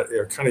people that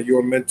are kind of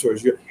your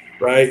mentors,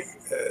 right?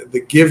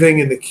 The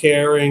giving and the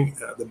caring,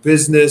 the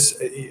business,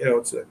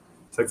 it's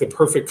like the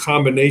perfect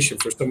combination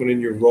for someone in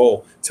your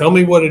role. Tell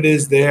me what it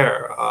is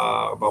there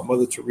about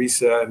Mother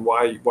Teresa and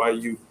why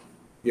you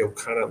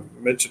kind of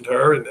mentioned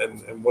her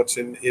and what's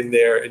in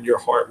there in your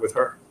heart with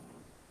her.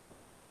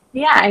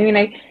 Yeah, I mean,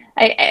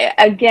 I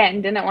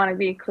again didn't want to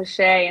be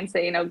cliche and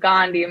say,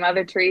 Gandhi,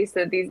 Mother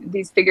Teresa,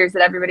 these figures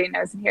that everybody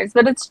knows and hears,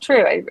 but it's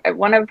true.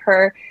 One of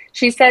her,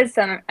 she says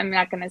some, I'm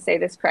not going to say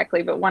this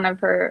correctly, but one of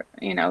her,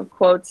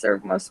 quotes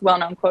or most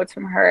well-known quotes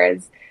from her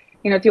is,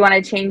 if you want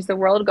to change the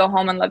world, go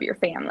home and love your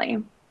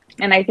family.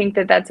 And I think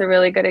that that's a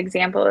really good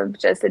example of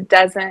just, it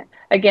doesn't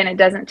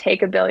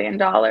take $1 billion,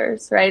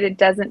 right? It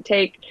doesn't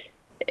take,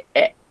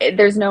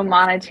 there's no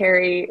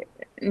monetary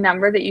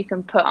number that you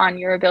can put on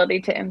your ability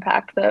to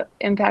impact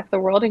the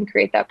world and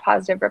create that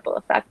positive ripple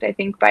effect. I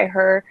think by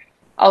her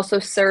also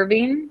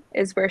serving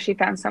is where she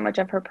found so much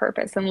of her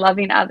purpose, and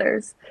loving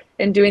others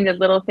and doing the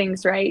little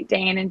things right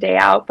day in and day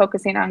out,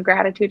 focusing on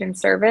gratitude and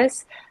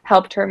service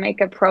helped her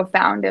make a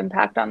profound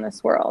impact on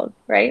this world,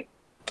 right?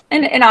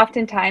 And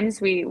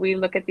oftentimes we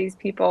look at these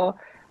people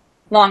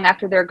long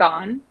after they're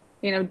gone.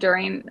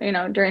 During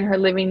her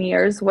living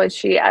years, was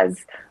she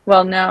as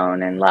well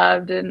known and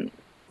loved? And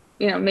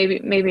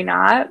maybe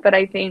not, but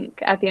I think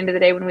at the end of the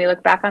day, when we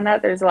look back on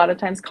that, there's a lot of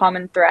times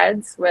common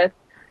threads with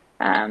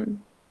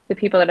the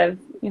people that have,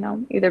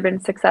 either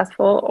been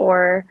successful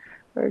or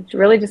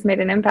really just made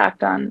an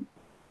impact on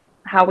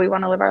how we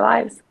want to live our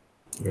lives.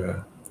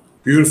 Yeah.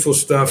 Beautiful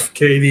stuff,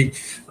 Katie.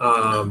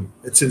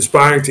 It's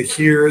inspiring to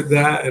hear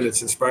that, and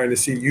it's inspiring to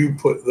see you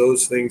put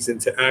those things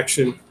into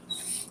action.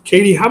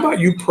 Katie, how about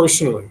you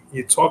personally?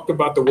 You talked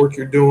about the work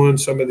you're doing,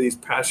 some of these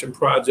passion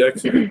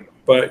projects,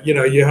 but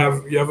you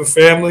have a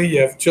family,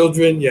 you have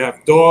children, you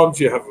have dogs,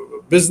 you have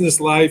a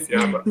business life, you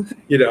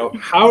have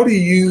how do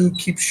you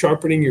keep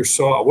sharpening your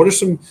saw? What are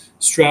some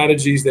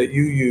strategies that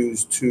you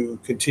use to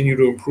continue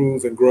to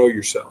improve and grow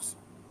yourself?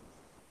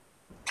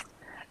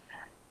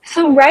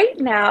 So right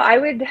now, I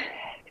would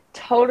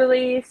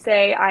totally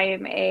say I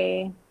am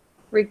a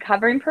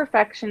recovering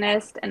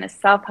perfectionist and a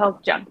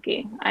self-help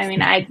junkie. I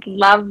mean, I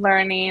love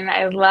learning.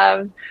 I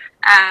love,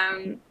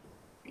 um,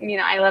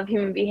 I love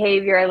human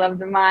behavior. I love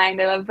the mind.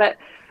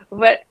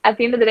 But at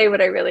the end of the day, what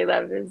I really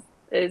love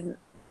is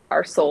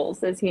our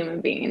souls as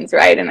human beings,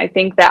 right? And I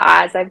think that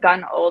as I've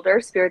gotten older,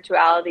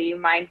 spirituality,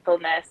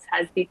 mindfulness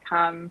has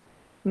become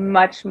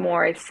much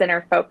more a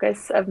center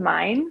focus of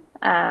mine.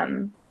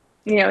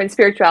 In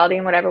spirituality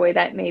in whatever way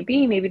that may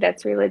be. Maybe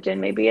that's religion,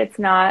 maybe it's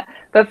not.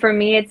 But for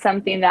me, it's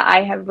something that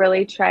I have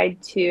really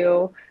tried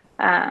to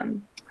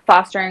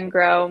foster and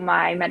grow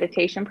my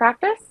meditation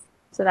practice.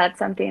 So that's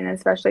something,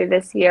 especially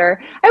this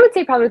year, I would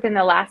say probably within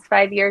the last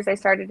 5 years, I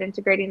started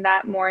integrating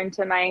that more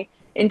into my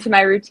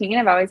routine.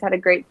 I've always had a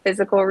great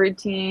physical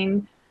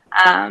routine,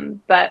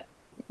 but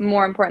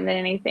more important than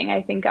anything,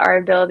 I think our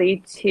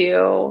ability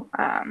to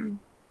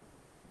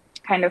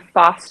kind of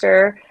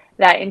foster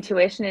that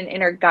intuition and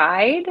inner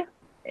guide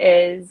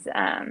is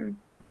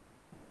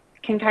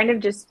can kind of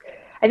just,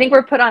 I think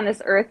we're put on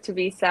this earth to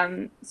be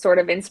some sort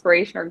of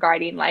inspiration or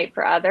guiding light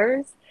for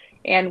others.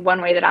 And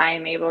one way that I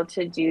am able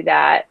to do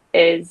that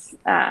is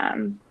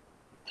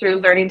through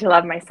learning to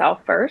love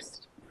myself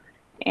first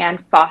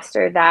and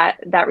foster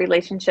that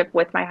relationship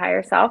with my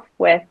higher self,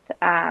 with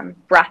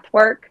breath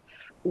work,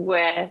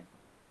 with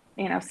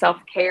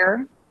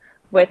self-care,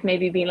 with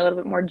maybe being a little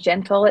bit more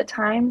gentle at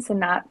times and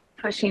not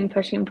pushing,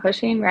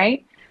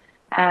 right?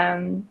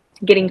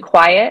 Getting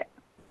quiet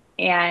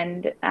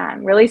and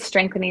really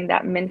strengthening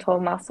that mental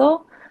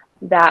muscle,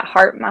 that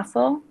heart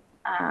muscle.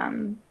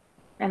 And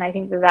I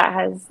think that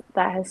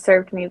has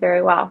served me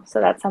very well.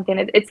 So that's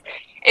something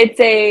it's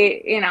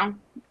a,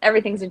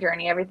 everything's a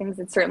journey.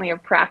 It's certainly a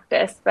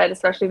practice, but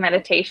especially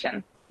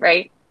meditation,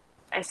 right?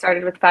 I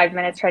started with 5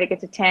 minutes, try to get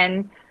to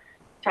 10,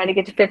 try to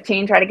get to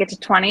 15, try to get to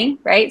 20,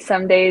 right?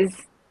 Some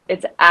days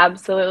it's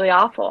absolutely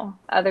awful.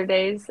 Other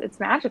days it's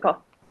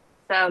magical.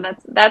 So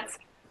that's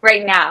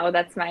right now,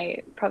 that's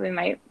probably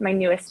my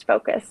newest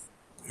focus.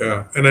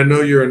 Yeah, and I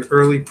know you're an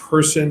early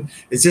person.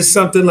 Is this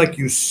something like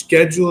you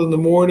schedule in the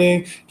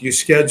morning? Do you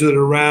schedule it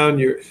around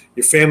your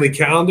family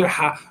calendar?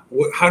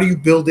 How do you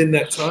build in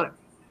that time?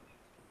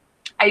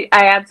 I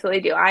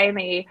absolutely do. I am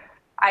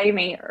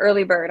a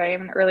early bird. I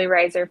am an early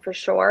riser for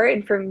sure.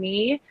 And for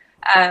me,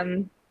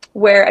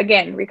 where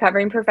again,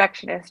 recovering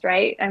perfectionist,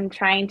 right? I'm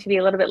trying to be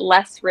a little bit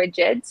less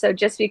rigid. So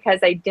just because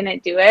I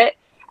didn't do it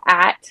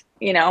at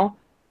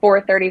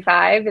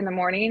 4:35 in the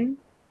morning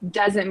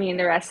doesn't mean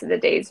the rest of the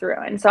day's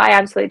ruined. So I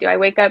absolutely do. I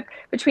wake up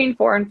between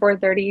 4 and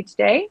 4:30 each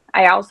day.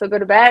 I also go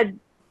to bed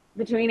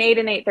between 8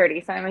 and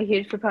 8:30. So I'm a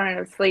huge proponent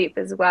of sleep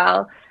as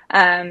well.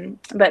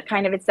 But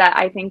kind of it's that,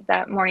 I think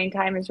that morning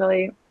time is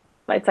really,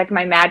 it's like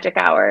my magic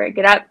hour. I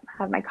get up,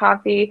 have my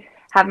coffee,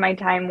 have my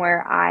time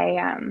where I,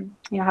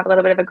 have a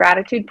little bit of a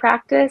gratitude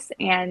practice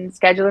and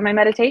schedule in my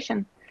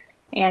meditation.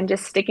 And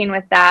just sticking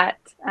with that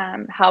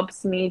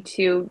helps me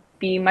to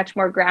be much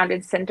more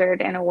grounded,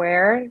 centered, and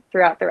aware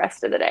throughout the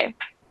rest of the day.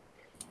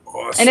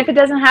 Awesome. And if it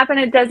doesn't happen,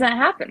 it doesn't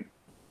happen,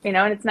 and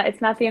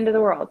it's not the end of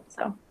the world.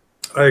 So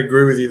I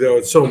agree with you, though.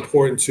 It's so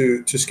important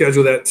to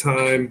schedule that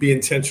time, be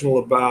intentional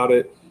about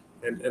it,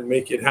 and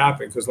make it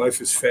happen because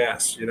life is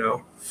fast,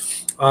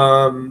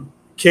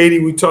 Katie,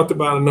 we talked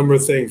about a number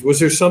of things. Was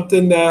there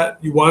something that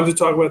you wanted to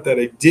talk about that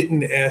I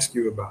didn't ask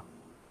you about?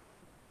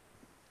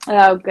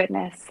 Oh,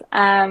 goodness.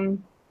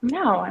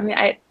 No, I mean,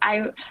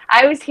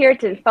 I was here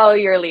to follow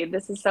your lead.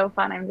 This is so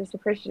fun. I'm just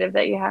appreciative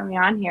that you have me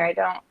on here.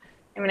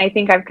 I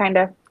think I've kind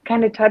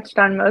of touched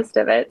on most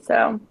of it.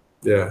 So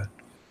yeah.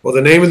 Well,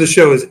 the name of the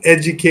show is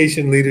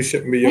Education,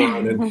 Leadership, and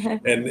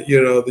Beyond. And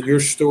your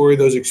story,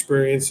 those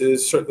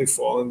experiences certainly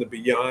fall in the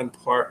beyond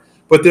part.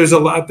 But there's a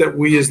lot that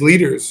we as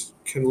leaders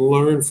can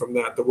learn from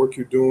that, the work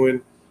you're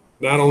doing,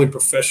 not only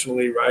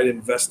professionally, right,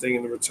 investing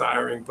in the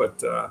retiring,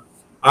 but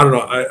I don't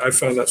know. I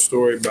found that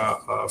story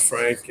about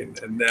Frank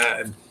and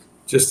that, and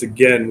just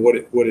again what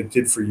it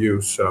did for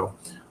you. So,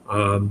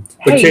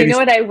 hey, you know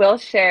what I will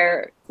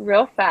share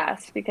real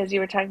fast, because you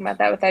were talking about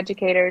that with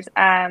educators.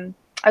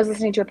 I was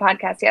listening to a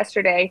podcast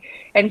yesterday,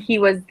 and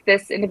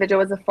this individual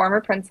was a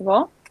former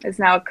principal, is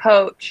now a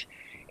coach,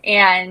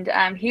 and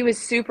he was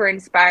super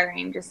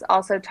inspiring. Just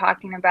also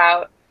talking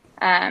about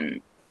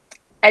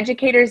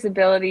educators'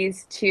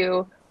 abilities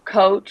to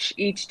coach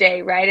each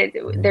day, right?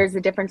 There's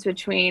a difference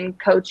between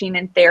coaching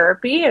and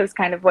therapy. It was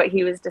kind of what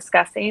he was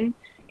discussing.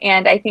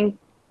 And I think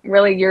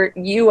really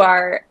you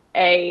are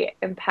a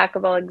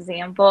impeccable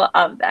example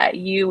of that.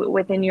 You,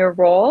 within your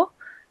role,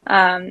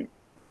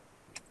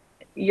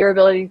 your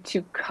ability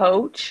to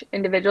coach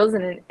individuals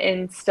and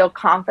instill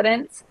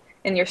confidence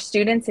in your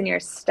students and your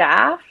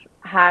staff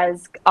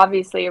has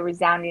obviously a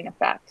resounding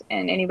effect.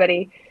 And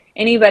anybody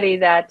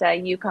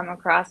that you come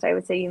across, I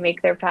would say you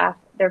make their path,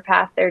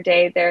 their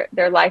day,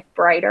 their life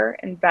brighter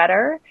and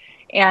better.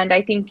 And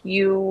I think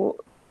you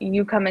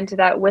you come into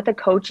that with a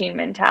coaching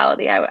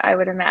mentality, I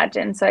would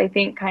imagine. So I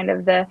think kind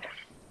of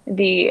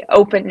the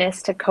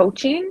openness to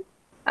coaching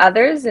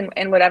others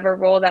in whatever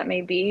role that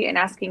may be and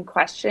asking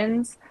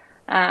questions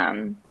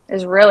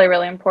is really,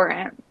 really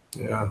important.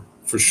 Yeah,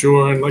 for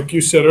sure. And like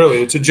you said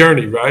earlier, it's a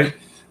journey, right?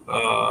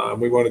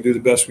 We want to do the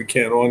best we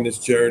can on this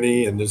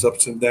journey, and there's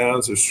ups and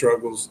downs, there's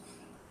struggles.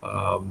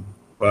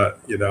 But,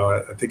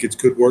 I think it's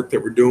good work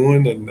that we're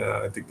doing, and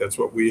I think that's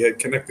what we had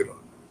connected on.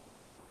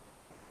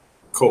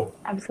 Cool. Cool.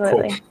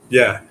 Absolutely.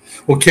 Yeah.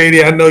 Well,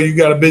 Katie, I know you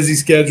got a busy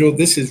schedule.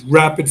 This is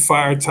rapid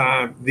fire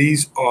time.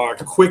 These are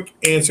quick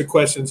answer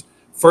questions.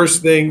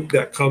 First thing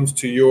that comes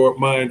to your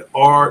mind,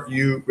 are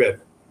you ready?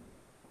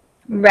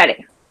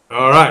 Ready.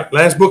 All right.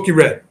 Last book you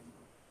read.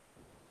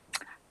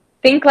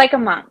 Think Like a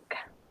Monk.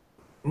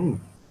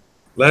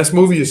 Last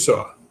movie you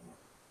saw.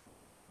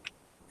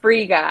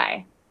 Free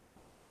Guy.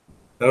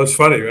 That was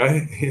funny,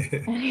 right?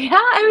 Yeah,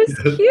 it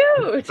was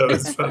cute. That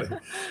was funny.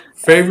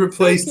 Favorite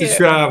place to cute.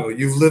 travel?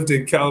 You've lived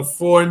in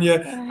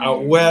California,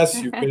 out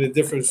west. You've been in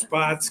different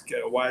spots,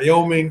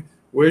 Wyoming.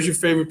 Where's your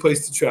favorite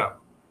place to travel?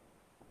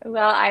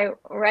 Well,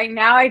 right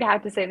now I'd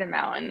have to say the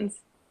mountains.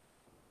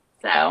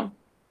 So,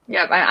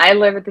 yep, I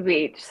live at the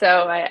beach,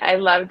 so I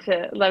love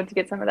to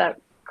get some of that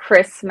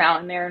crisp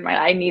mountain air in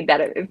I need that.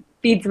 It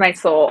feeds my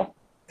soul.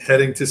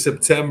 Heading to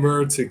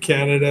September to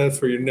Canada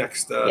for your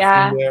next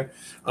Yeah. thing there.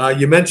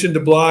 You mentioned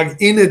the blog.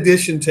 In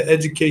addition to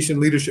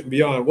Education, Leadership, and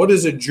Beyond, what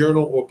is a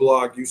journal or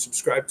blog you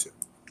subscribe to?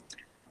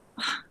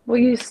 Well,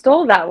 you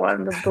stole that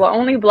one. The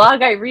only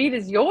blog I read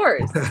is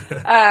yours.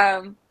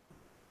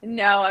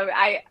 No,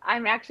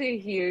 I'm actually a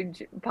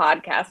huge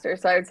podcaster,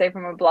 so I would say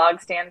from a blog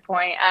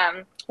standpoint,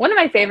 one of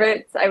my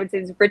favorites I would say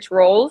is Rich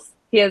Rolls.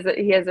 He has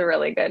a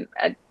really good,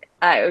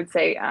 I would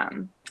say,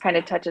 kind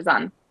of touches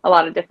on a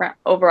lot of different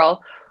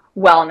overall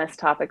wellness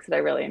topics that I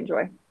really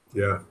enjoy.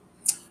 Yeah.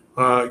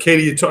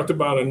 Katie, you talked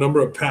about a number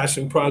of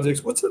passion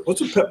projects. What's a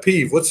pet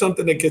peeve? What's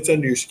something that gets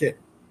under your skin?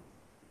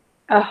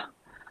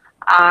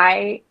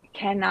 I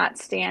cannot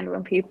stand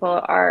when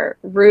people are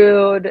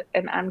rude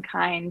and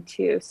unkind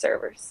to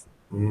servers.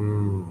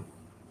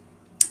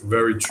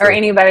 Very true. Or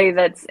anybody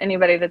that's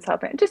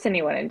helping, just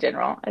anyone in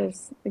general. It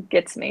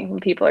gets me when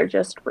people are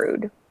just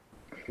rude.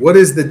 What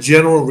is the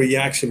general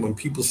reaction when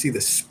people see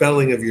the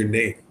spelling of your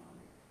name?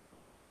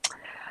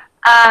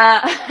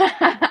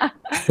 A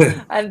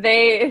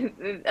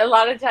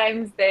lot of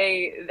times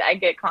I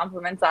get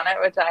compliments on it,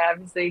 which I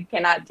obviously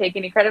cannot take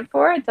any credit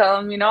for. I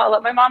tell them, I'll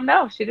let my mom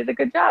know she did a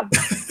good job.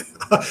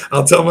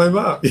 I'll tell my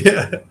mom.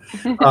 Yeah.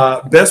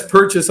 Best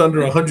purchase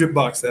under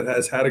 $100 that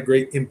has had a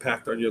great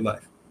impact on your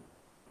life.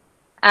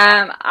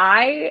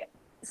 I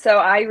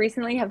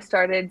recently have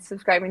started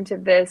subscribing to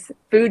this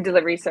food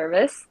delivery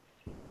service.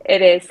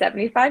 It is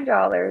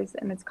 $75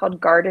 and it's called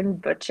Garden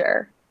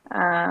Butcher.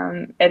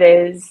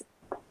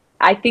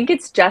 I think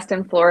it's just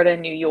in Florida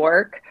and New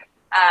York.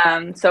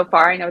 So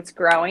far, I know it's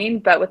growing,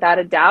 but without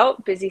a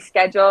doubt, busy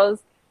schedules,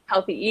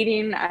 healthy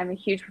eating. I'm a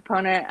huge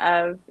proponent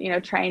of,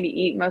 trying to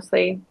eat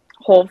mostly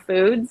whole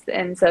foods.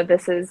 And so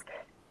this is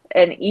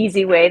an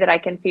easy way that I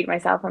can feed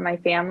myself and my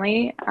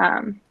family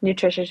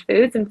nutritious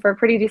foods and for a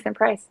pretty decent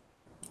price.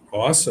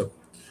 Awesome.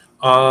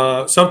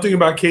 Something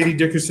about Katie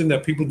Dickerson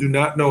that people do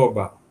not know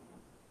about.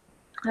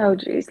 Oh,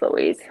 geez,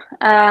 Louise.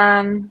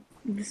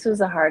 This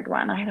was a hard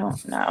one. I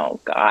don't know.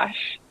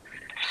 Gosh.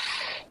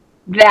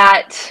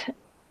 That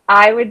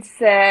I would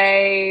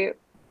say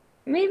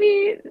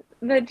maybe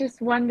that just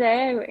one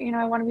day,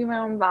 I want to be my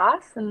own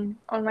boss and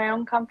own my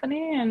own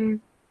company and,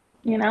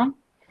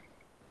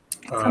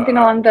 something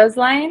along those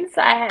lines.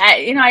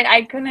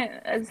 I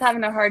was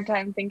having a hard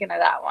time thinking of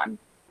that one.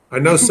 I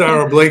know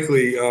Sarah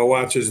Blakely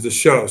watches the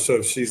show, so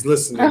if she's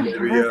listening,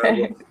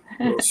 maybe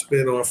we'll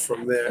spin off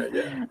from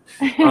there.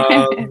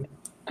 Yeah.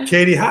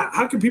 Katie,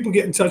 how can people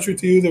get in touch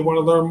with you? They want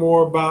to learn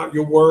more about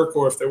your work,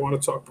 or if they want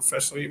to talk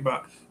professionally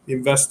about the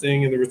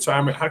investing and the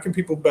retirement, how can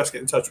people best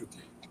get in touch with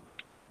you?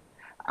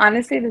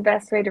 Honestly, the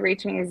best way to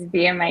reach me is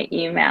via my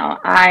email.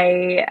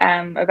 I,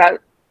 about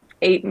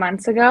 8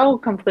 months ago,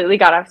 completely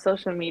got off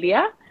social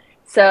media.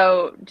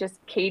 So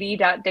just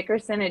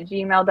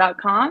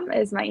katie.dickerson@gmail.com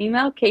is my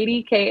email.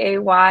 Katie,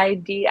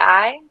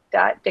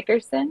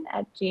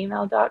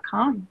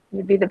 KAYDI.Dickerson@gmail.com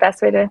would be the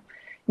best way to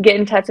get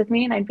in touch with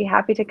me, and I'd be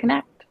happy to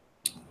connect.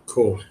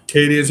 Cool.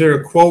 Katie, is there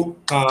a quote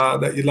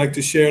that you'd like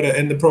to share to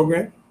end the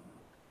program?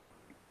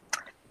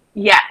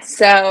 Yeah,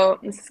 so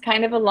this is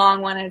kind of a long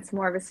one. And it's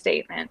more of a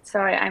statement. So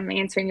I'm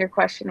answering your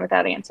question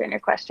without answering your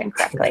question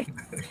correctly.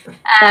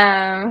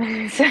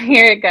 So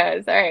here it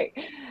goes. All right.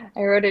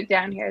 I wrote it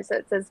down here. So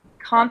it says,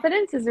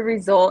 confidence is a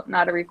result,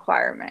 not a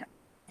requirement.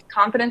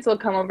 Confidence will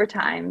come over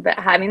time, but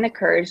having the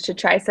courage to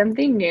try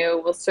something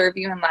new will serve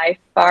you in life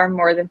far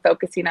more than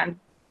focusing on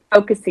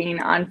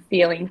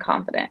feeling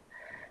confident.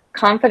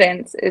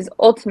 Confidence is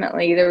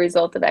ultimately the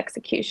result of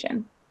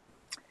execution.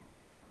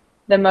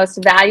 The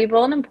most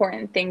valuable and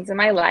important things in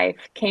my life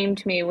came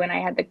to me when I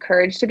had the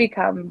courage to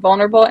become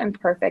vulnerable,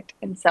 imperfect,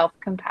 and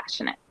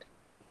self-compassionate.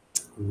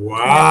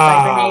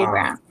 Wow. Brene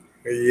Brown.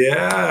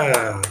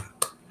 Yeah.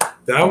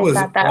 That was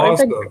That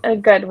awesome. was a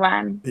good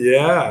one.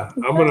 Yeah,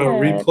 I'm gonna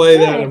Good, replay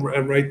that good.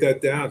 and write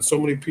that down. So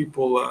many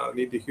people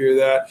need to hear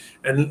that,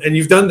 and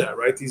you've done that,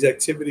 right? These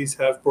activities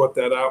have brought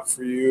that out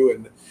for you,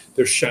 and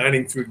they're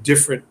shining through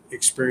different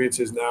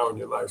experiences now in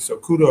your life. So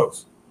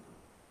kudos.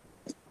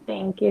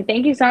 Thank you.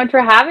 Thank you so much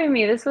for having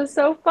me. This was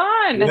so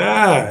fun.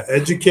 Yeah,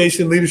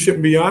 education, leadership,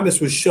 and beyond.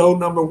 This was show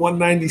number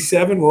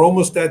 197. We're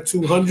almost at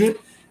 200,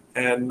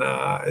 and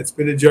it's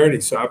been a journey.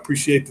 So I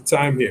appreciate the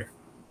time here.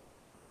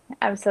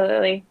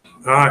 Absolutely.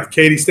 All right,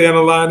 Katie, stay on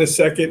the line a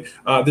second.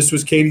 This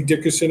was Katie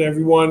Dickerson,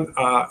 everyone.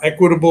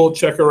 Equitable,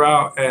 check her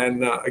out.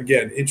 And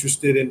again,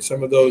 interested in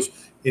some of those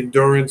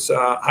endurance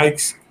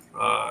hikes.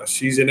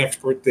 She's an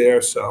expert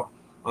there. So,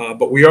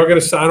 but we are going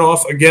to sign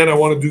off. Again, I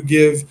want to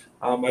give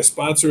my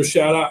sponsor a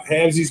shout out.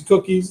 Hamsy's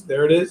Cookies.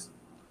 There it is.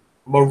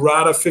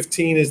 Murata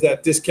 15 is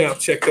that discount.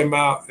 Check them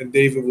out, and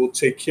David will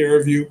take care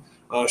of you.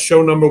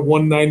 Show number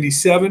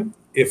 197.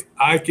 If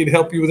I can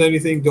help you with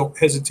anything, don't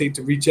hesitate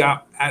to reach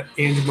out at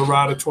Andrew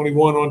Murata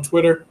 21 on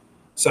Twitter.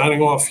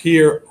 Signing off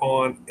here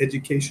on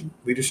Education,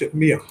 Leadership, and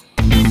Beyond.